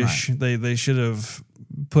CG-ish. Right. They should have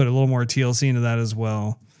put a little more TLC into that as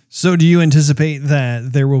well. So do you anticipate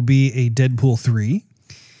that there will be a Deadpool 3?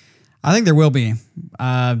 I think there will be.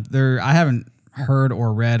 I haven't heard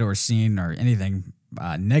or read or seen or anything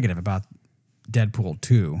negative about Deadpool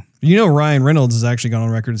 2. Ryan Reynolds has actually gone on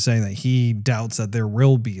record saying that he doubts that there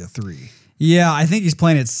will be a 3. Yeah, I think he's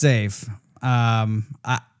playing it safe. Part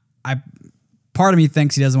of me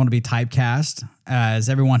thinks he doesn't want to be typecast, as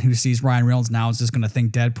everyone who sees Ryan Reynolds now is just going to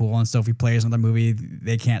think Deadpool, and so if he plays another movie,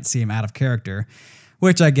 they can't see him out of character,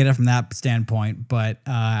 which I get it from that standpoint. But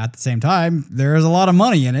at the same time, there is a lot of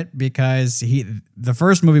money in it, because the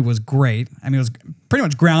first movie was great. I mean, it was pretty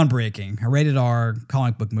much groundbreaking, a rated R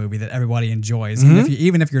comic book movie that everybody enjoys.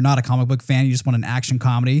 Even if you're not a comic book fan, you just want an action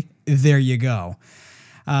comedy, there you go.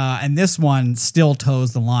 And this one still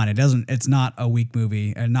toes the line. It's not a weak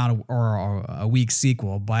movie, and or a weak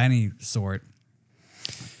sequel by any sort.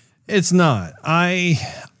 It's not. I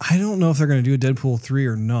don't know if they're going to do a Deadpool 3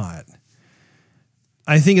 or not.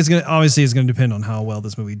 I think it's going to depend on how well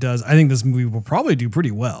this movie does. I think this movie will probably do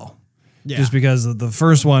pretty well. Yeah. Just because the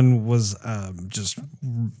first one was just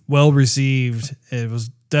well received. It was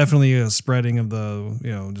definitely a spreading of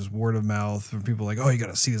the, just word of mouth for people like, oh, you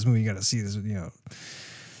got to see this movie. You got to see this,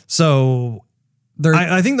 So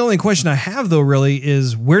I think the only question I have though really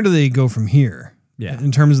is where do they go from here? Yeah.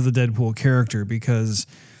 In terms of the Deadpool character, because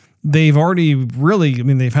they've already really,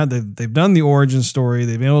 they've done the origin story.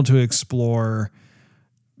 They've been able to explore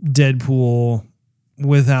Deadpool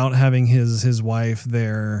without having his wife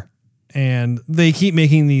there. And they keep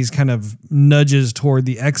making these kind of nudges toward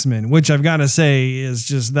the X-Men, which I've got to say is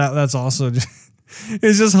just that's also just,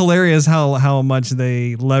 it's just hilarious how much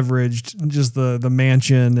they leveraged just the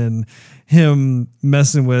mansion and him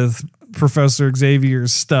messing with Professor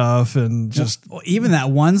Xavier's stuff and just even that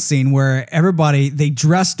one scene where they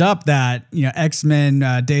dressed up that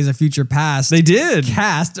X-Men Days of Future Past they did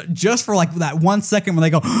cast just for like that 1 second when they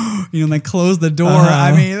go and they close the door.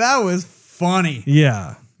 I mean, that was funny.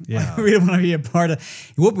 Yeah We don't want to be a part of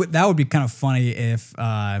that. Would be kind of funny if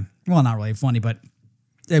well, not really funny, but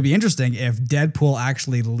it'd be interesting if Deadpool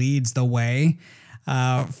actually leads the way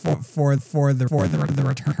for the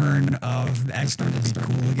return of the X-Men to be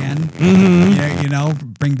cool again.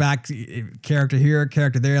 Mm-hmm. Bring back character here,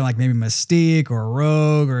 character there, like maybe Mystique or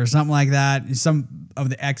Rogue or something like that. Some of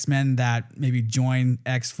the X-Men that maybe join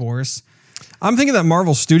X-Force. I'm thinking that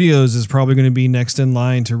Marvel Studios is probably going to be next in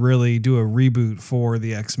line to really do a reboot for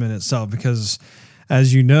the X-Men itself because,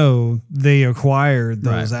 as you know, they acquired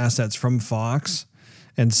those assets from Fox.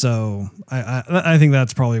 And so I think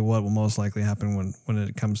that's probably what will most likely happen when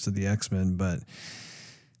it comes to the X-Men. But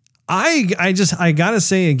I got to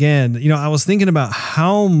say again, I was thinking about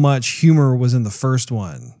how much humor was in the first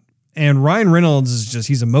one. And Ryan Reynolds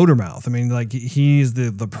he's a motor mouth. I mean, like he's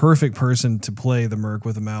the perfect person to play the Merc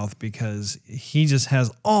with a mouth because he just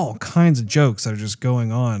has all kinds of jokes that are just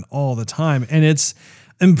going on all the time. And it's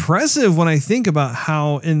impressive when I think about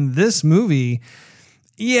how in this movie,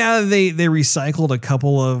 they recycled a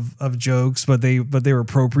couple of jokes, but they were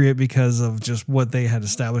appropriate because of just what they had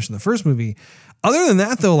established in the first movie. Other than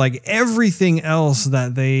that, though, like everything else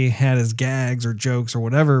that they had as gags or jokes or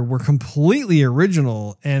whatever were completely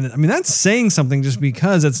original. And I mean, that's saying something just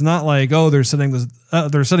because it's not like, oh, they're setting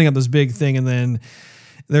up this big thing and then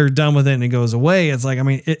they're done with it and it goes away. It's like, I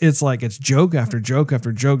mean, it's like it's joke after joke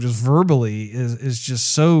after joke, just verbally is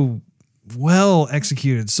just so well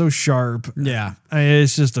executed, so sharp. Yeah.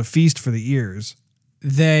 It's just a feast for the ears.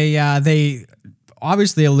 They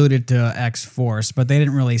obviously alluded to X-Force, but they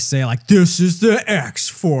didn't really say like, this is the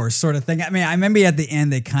X-Force sort of thing. I mean, maybe at the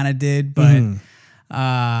end they kind of did, but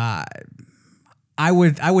I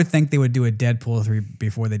would think they would do a Deadpool 3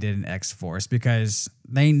 before they did an X-Force because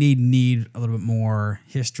they need a little bit more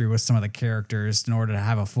history with some of the characters in order to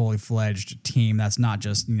have a fully fledged team that's not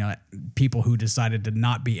just, people who decided to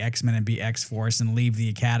not be X-Men and be X-Force and leave the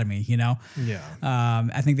academy, Yeah.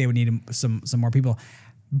 I think they would need some more people.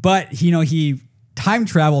 But, he time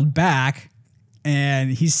traveled back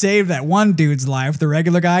and he saved that one dude's life, the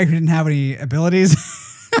regular guy who didn't have any abilities.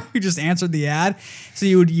 Who just answered the ad. So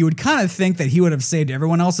you would kind of think that he would have saved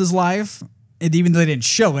everyone else's life. And even though they didn't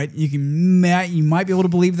show it, you might be able to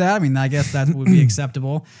believe that. I mean, I guess that would be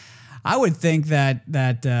acceptable. I would think that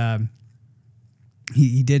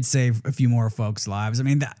he did save a few more folks' lives. I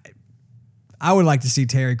mean, I would like to see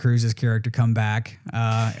Terry Crews' character come back.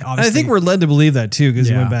 I think we're led to believe that too because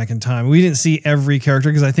he went back in time. We didn't see every character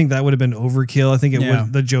because I think that would have been overkill. I think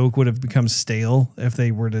the joke would have become stale if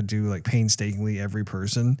they were to do like painstakingly every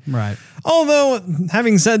person. Right. Although,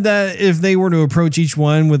 having said that, if they were to approach each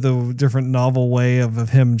one with a different novel way of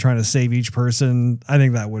him trying to save each person, I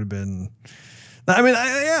think that would have been. I mean,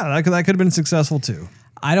 that could have been successful too.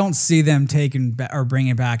 I don't see them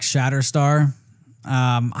bringing back Shatterstar.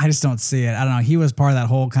 I just don't see it. I don't know. He was part of that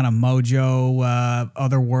whole kind of Mojo,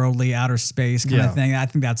 otherworldly, outer space kind of thing. I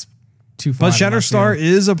think that's too far. But Shatterstar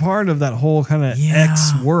is a part of that whole kind of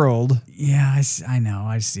X world. Yeah, I know.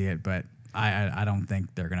 I see it, but I don't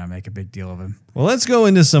think they're going to make a big deal of him. Well, let's go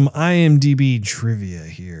into some IMDb trivia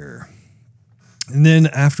here. And then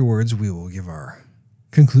afterwards, we will give our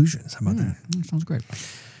conclusions. How about that? Sounds great.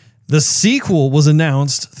 The sequel was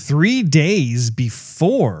announced 3 days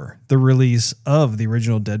before the release of the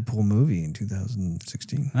original Deadpool movie in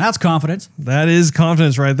 2016. That's confidence. That is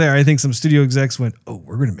confidence right there. I think some studio execs went, oh,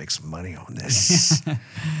 we're going to make some money on this.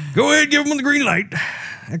 Go ahead, give them the green light.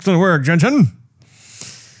 Excellent work, Jensen.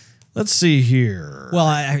 Let's see here.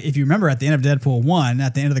 Well, if you remember at the end of Deadpool 1,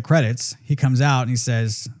 at the end of the credits, he comes out and he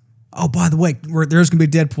says, oh, by the way, there's going to be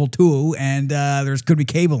Deadpool 2 and there's going to be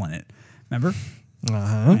Cable in it. Remember?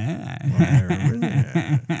 Uh-huh.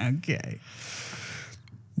 Okay.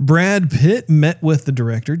 Brad Pitt met with the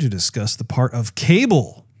director to discuss the part of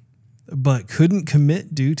Cable, but couldn't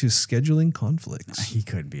commit due to scheduling conflicts. He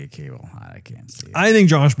could be a Cable. I can't see it. I think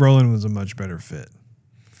Josh Brolin was a much better fit.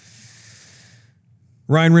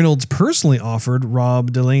 Ryan Reynolds personally offered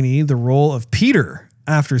Rob Delaney the role of Peter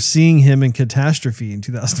after seeing him in Catastrophe in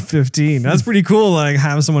 2015. That's pretty cool. Like,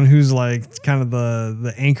 have someone who's like kind of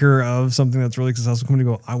the anchor of something that's really successful come to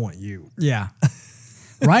go, I want you. Yeah.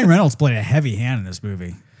 Ryan Reynolds played a heavy hand in this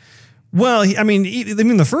movie. Well,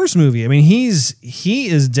 the first movie. I mean, he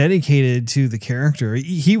is dedicated to the character.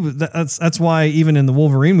 That's why even in the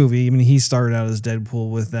Wolverine movie, I mean, he started out as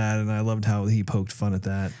Deadpool with that, and I loved how he poked fun at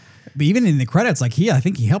that. But even in the credits, like I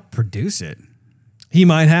think he helped produce it. He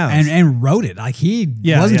might have and wrote it. Like he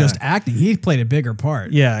wasn't just acting; he played a bigger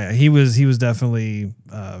part. Yeah, he was definitely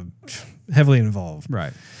heavily involved.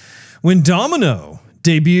 Right. When Domino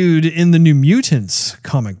debuted in the New Mutants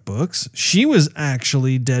comic books, she was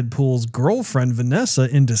actually Deadpool's girlfriend, Vanessa,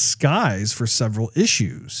 in disguise for several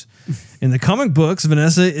issues. In the comic books,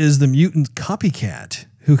 Vanessa is the mutant copycat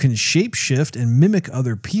who can shapeshift and mimic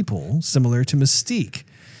other people, similar to Mystique.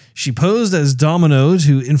 She posed as Domino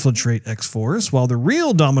to infiltrate X-Force, while the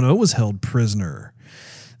real Domino was held prisoner.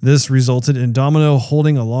 This resulted in Domino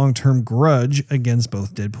holding a long-term grudge against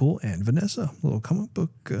both Deadpool and Vanessa. A little comic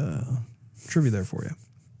book trivia there for you.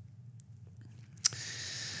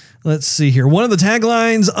 Let's see here. One of the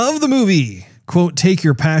taglines of the movie, quote, "Take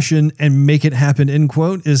your passion and make it happen," end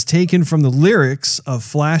quote, is taken from the lyrics of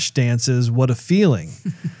Flashdance What a Feeling.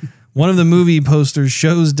 One of the movie posters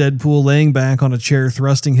shows Deadpool laying back on a chair,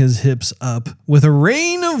 thrusting his hips up with a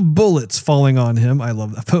rain of bullets falling on him. I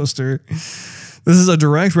love that poster. This is a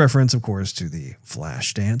direct reference, of course, to the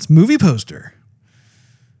Flashdance movie poster.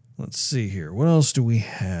 Let's see here. What else do we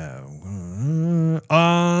have?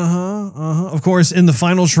 Of course, in the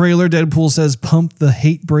final trailer, Deadpool says, "Pump the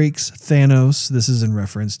hate brakes, Thanos." This is in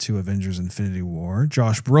reference to Avengers Infinity War.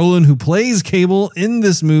 Josh Brolin, who plays Cable in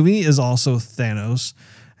this movie, is also Thanos,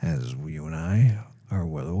 as you and I are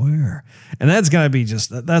well aware. And that's got to be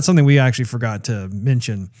that's something we actually forgot to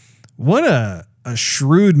mention. What a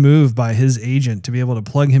shrewd move by his agent to be able to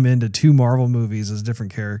plug him into two Marvel movies as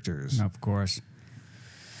different characters. Of course.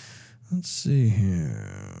 Let's see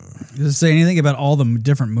here. Does it say anything about all the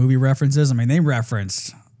different movie references? I mean, they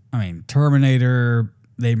referenced, Terminator.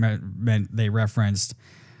 They referenced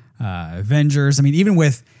Avengers. I mean, even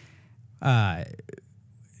with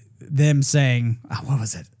them saying, what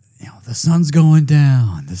was it? The sun's going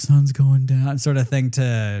down. The sun's going down, sort of thing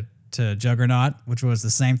to Juggernaut, which was the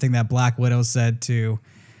same thing that Black Widow said to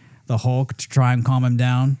the Hulk to try and calm him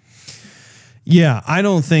down. Yeah, I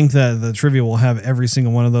don't think that the trivia will have every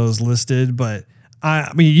single one of those listed, but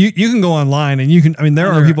you can go online and you can.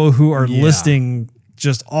 There are people who are listing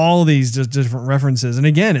just all these just different references, and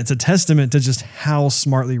again, it's a testament to just how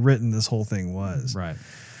smartly written this whole thing was. Right.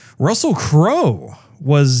 Russell Crowe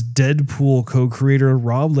was Deadpool co-creator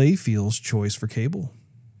Rob Liefeld's choice for Cable,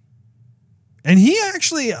 and he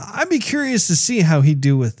actually, I'd be curious to see how he'd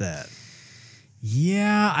do with that.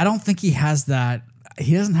 Yeah, I don't think he has that.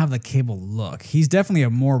 He doesn't have the Cable look. He's definitely a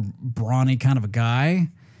more brawny kind of a guy.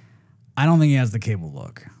 I don't think he has the Cable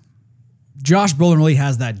look. Josh Brolin really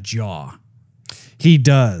has that jaw. He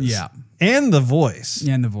does. Yeah. And the voice.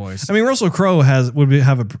 Yeah, and the voice. Russell Crowe would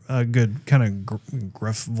have a good kind of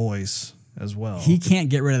gruff voice as well. He can't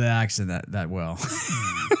get rid of that accent that well.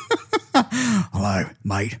 Hello,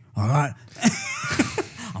 mate. All right.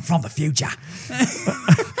 I'm from the future.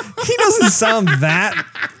 He doesn't sound that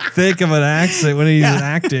thick of an accent when he's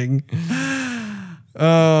acting.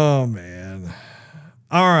 Oh man.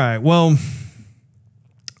 All right. Well,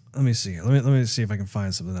 let me see. Let me see if I can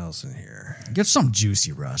find something else in here. Get some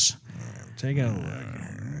juicy, Russ. Right, taking a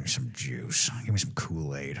look. Some juice. Give me some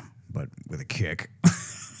Kool-Aid, but with a kick.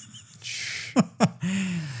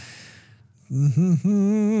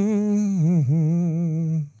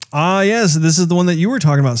 Yes, this is the one that you were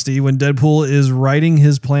talking about, Steve, when Deadpool is writing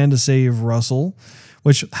his plan to save Russell,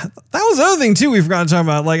 which that was the other thing too we forgot to talk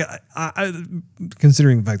about. Like,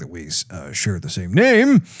 considering the fact that we share the same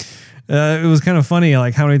name, it was kind of funny,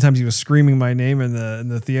 like how many times he was screaming my name in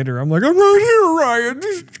the theater. I'm like, I'm right here, Ryan.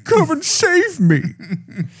 Just come and save me.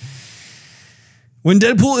 When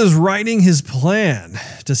Deadpool is writing his plan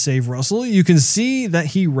to save Russell, you can see that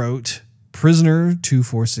he wrote Prisoner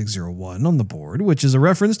 24601 on the board, which is a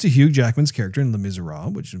reference to Hugh Jackman's character in Les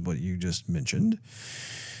Miserables, which is what you just mentioned.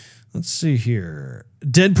 Let's see here.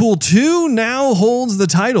 Deadpool 2 now holds the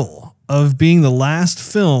title of being the last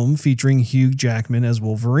film featuring Hugh Jackman as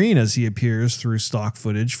Wolverine, as he appears through stock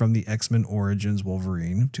footage from the X-Men Origins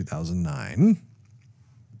Wolverine of 2009.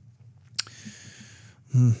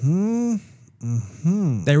 They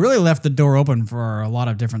really left the door open for a lot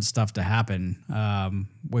of different stuff to happen,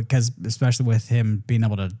 because especially with him being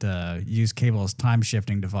able to use Cable as time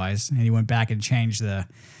shifting device, and he went back and changed the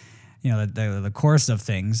course of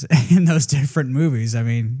things in those different movies. I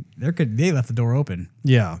mean, they left the door open.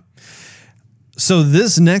 Yeah. So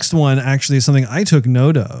this next one actually is something I took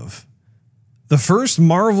note of. The first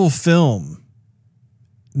Marvel film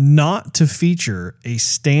not to feature a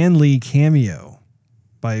Stan Lee cameo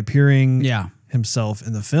by appearing himself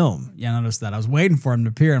in the film. Yeah, I noticed that. I was waiting for him to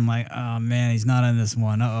appear. I'm like, oh man, he's not in this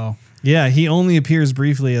one. Uh-oh. Yeah, he only appears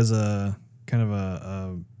briefly as a kind of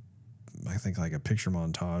a I think like a picture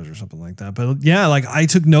montage or something like that. But yeah, like I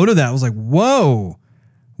took note of that. I was like, whoa,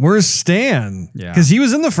 where's Stan? Yeah. Because he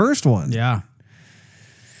was in the first one. Yeah.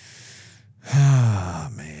 Oh,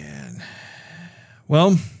 man.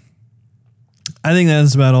 Well, I think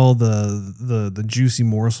that's about all the juicy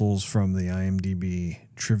morsels from the IMDb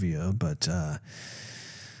trivia. But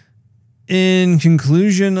in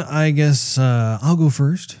conclusion, I guess I'll go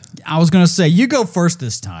first. I was going to say, you go first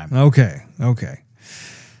this time. Okay.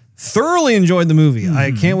 Thoroughly enjoyed the movie.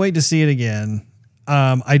 I can't wait to see it again.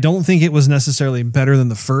 I don't think it was necessarily better than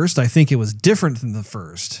the first. I think it was different than the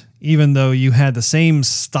first. Even though you had the same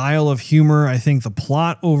style of humor, I think the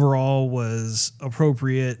plot overall was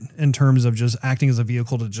appropriate in terms of just acting as a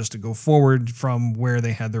vehicle to go forward from where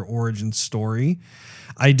they had their origin story.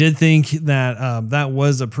 I did think that that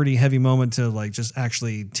was a pretty heavy moment to like just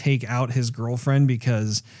actually take out his girlfriend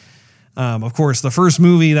because of course, the first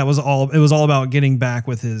movie it was all about getting back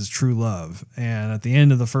with his true love, and at the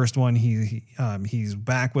end of the first one, he's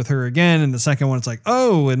back with her again, and the second one, it's like,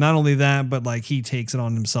 oh, and not only that, but like he takes it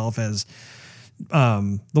on himself as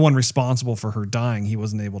the one responsible for her dying. He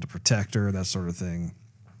wasn't able to protect her, that sort of thing.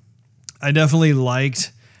 I definitely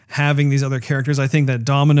liked having these other characters. I think that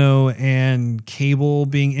Domino and Cable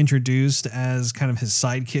being introduced as kind of his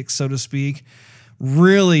sidekicks, so to speak,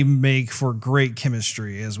 really make for great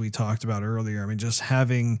chemistry, as we talked about earlier. I mean, just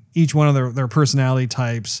having each one of their personality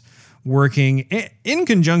types working in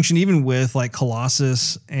conjunction, even with like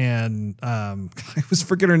Colossus and I always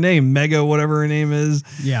forget her name, Mega, whatever her name is.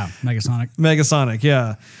 Yeah, Megasonic,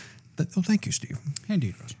 yeah. Thank you, Steve.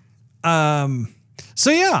 Indeed, Russ.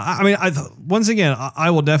 So yeah, I mean, once again,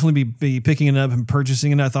 I will definitely be picking it up and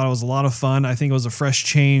purchasing it. I thought it was a lot of fun. I think it was a fresh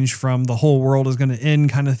change from the whole world is going to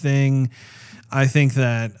end kind of thing. I think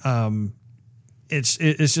that it's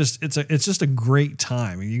just a great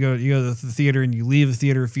time. You go to the theater and you leave the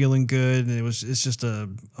theater feeling good, and it's just a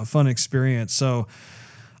fun experience. So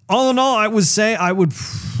all in all, I would say I would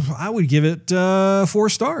give it 4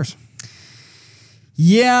 stars.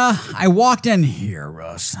 Yeah, I walked in here,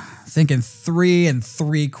 Russ, thinking 3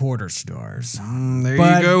 3/4 stars. There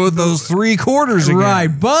you go with those 3/4 again. Right,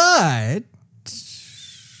 but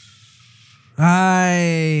I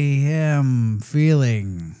am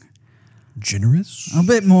feeling generous, a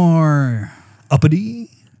bit more uppity.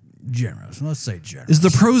 Generous. Let's say generous. Is the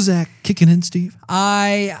Prozac kicking in, Steve?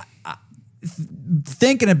 I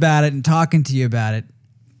thinking about it and talking to you about it,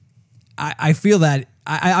 I feel that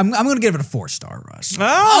I'm going to give it a 4-star, Russ. Oh.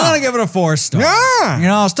 I'm going to give it a 4-star. Yeah. You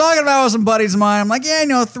know, I was talking about it with some buddies of mine. I'm like,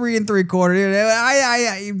 3 3/4.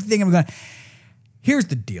 I think I'm going to. Here's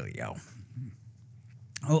the deal, yo.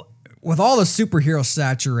 With all the superhero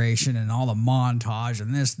saturation and all the montage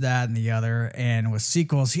and this, that, and the other, and with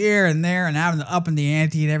sequels here and there and having to up in the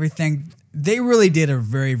ante and everything, they really did a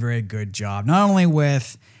very, very good job. Not only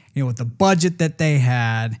with with the budget that they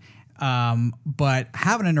had, but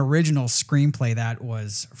having an original screenplay that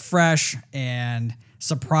was fresh and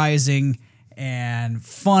surprising and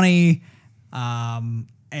funny, and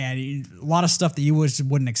a lot of stuff that you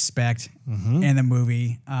wouldn't expect in the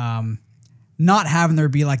movie. Not having there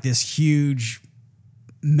be like this huge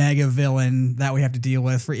mega villain that we have to deal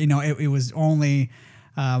with. It was only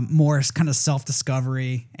more kind of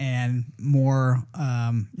self-discovery and more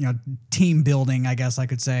team building, I guess I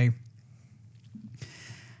could say.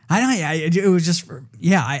 It was just,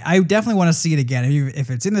 I definitely want to see it again.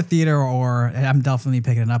 If it's in the theater, or I'm definitely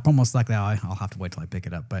picking it up. Almost likely I'll have to wait till I pick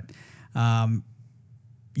it up. But I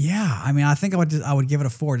think I would give it a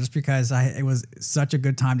 4 just because it was such a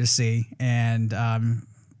good time to see. And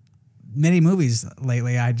many movies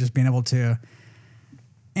lately, I've just been able to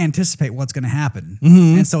anticipate what's going to happen.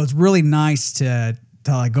 Mm-hmm. And so it's really nice to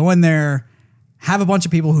like go in there, have a bunch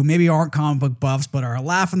of people who maybe aren't comic book buffs, but are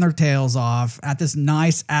laughing their tails off at this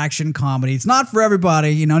nice action comedy. It's not for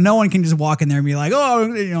everybody. No one can just walk in there and be like, oh,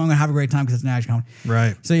 I'm going to have a great time because it's an action comedy.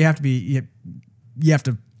 Right. So you have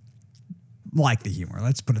to like the humor.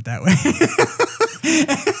 Let's put it that way.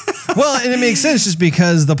 Well, and it makes sense just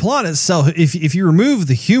because the plot itself, if you remove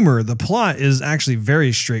the humor, the plot is actually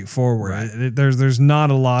very straightforward. Right. There's not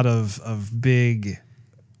a lot of big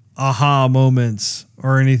aha moments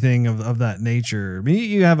or anything of that nature. I mean,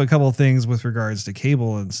 you have a couple of things with regards to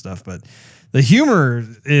Cable and stuff, but the humor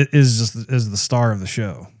is the star of the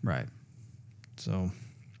show. Right. So,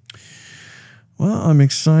 well, I'm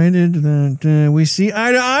excited that we see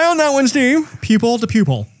eye to eye on that one, Steve. Pupil to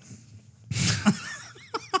pupil.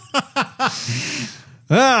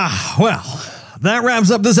 Well, that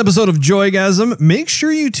wraps up this episode of Joygasm. Make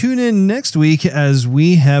sure you tune in next week as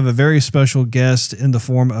we have a very special guest in the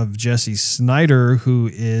form of Jesse Snyder, who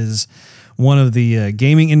is one of the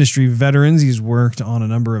gaming industry veterans. He's worked on a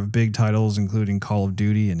number of big titles, including Call of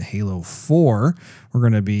Duty and Halo 4. We're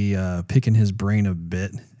going to be picking his brain a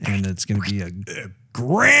bit, and it's going to be a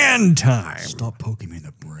grand time. Stop poking me in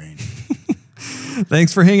the brain.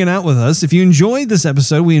 Thanks for hanging out with us. If you enjoyed this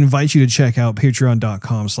episode, we invite you to check out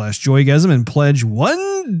patreon.com/joygasm and pledge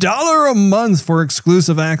 $1 a month for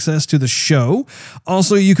exclusive access to the show.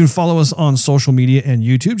 Also, you can follow us on social media and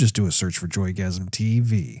YouTube. Just do a search for Joygasm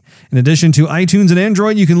TV. In addition to iTunes and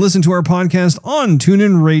Android, you can listen to our podcast on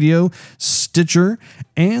TuneIn Radio, Stitcher,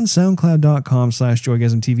 and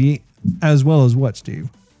SoundCloud.com/Joygasm TV, as well as what, Steve?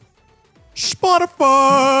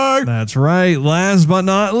 Spotify. That's right. Last but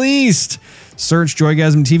not least, search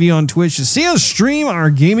Joygasm TV on Twitch to see us stream our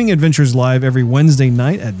gaming adventures live every Wednesday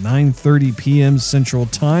night at 9:30 p.m. Central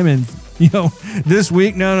Time. And, this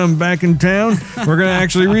week, now that I'm back in town, we're going to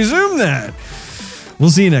actually resume that. We'll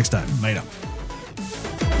see you next time. Later.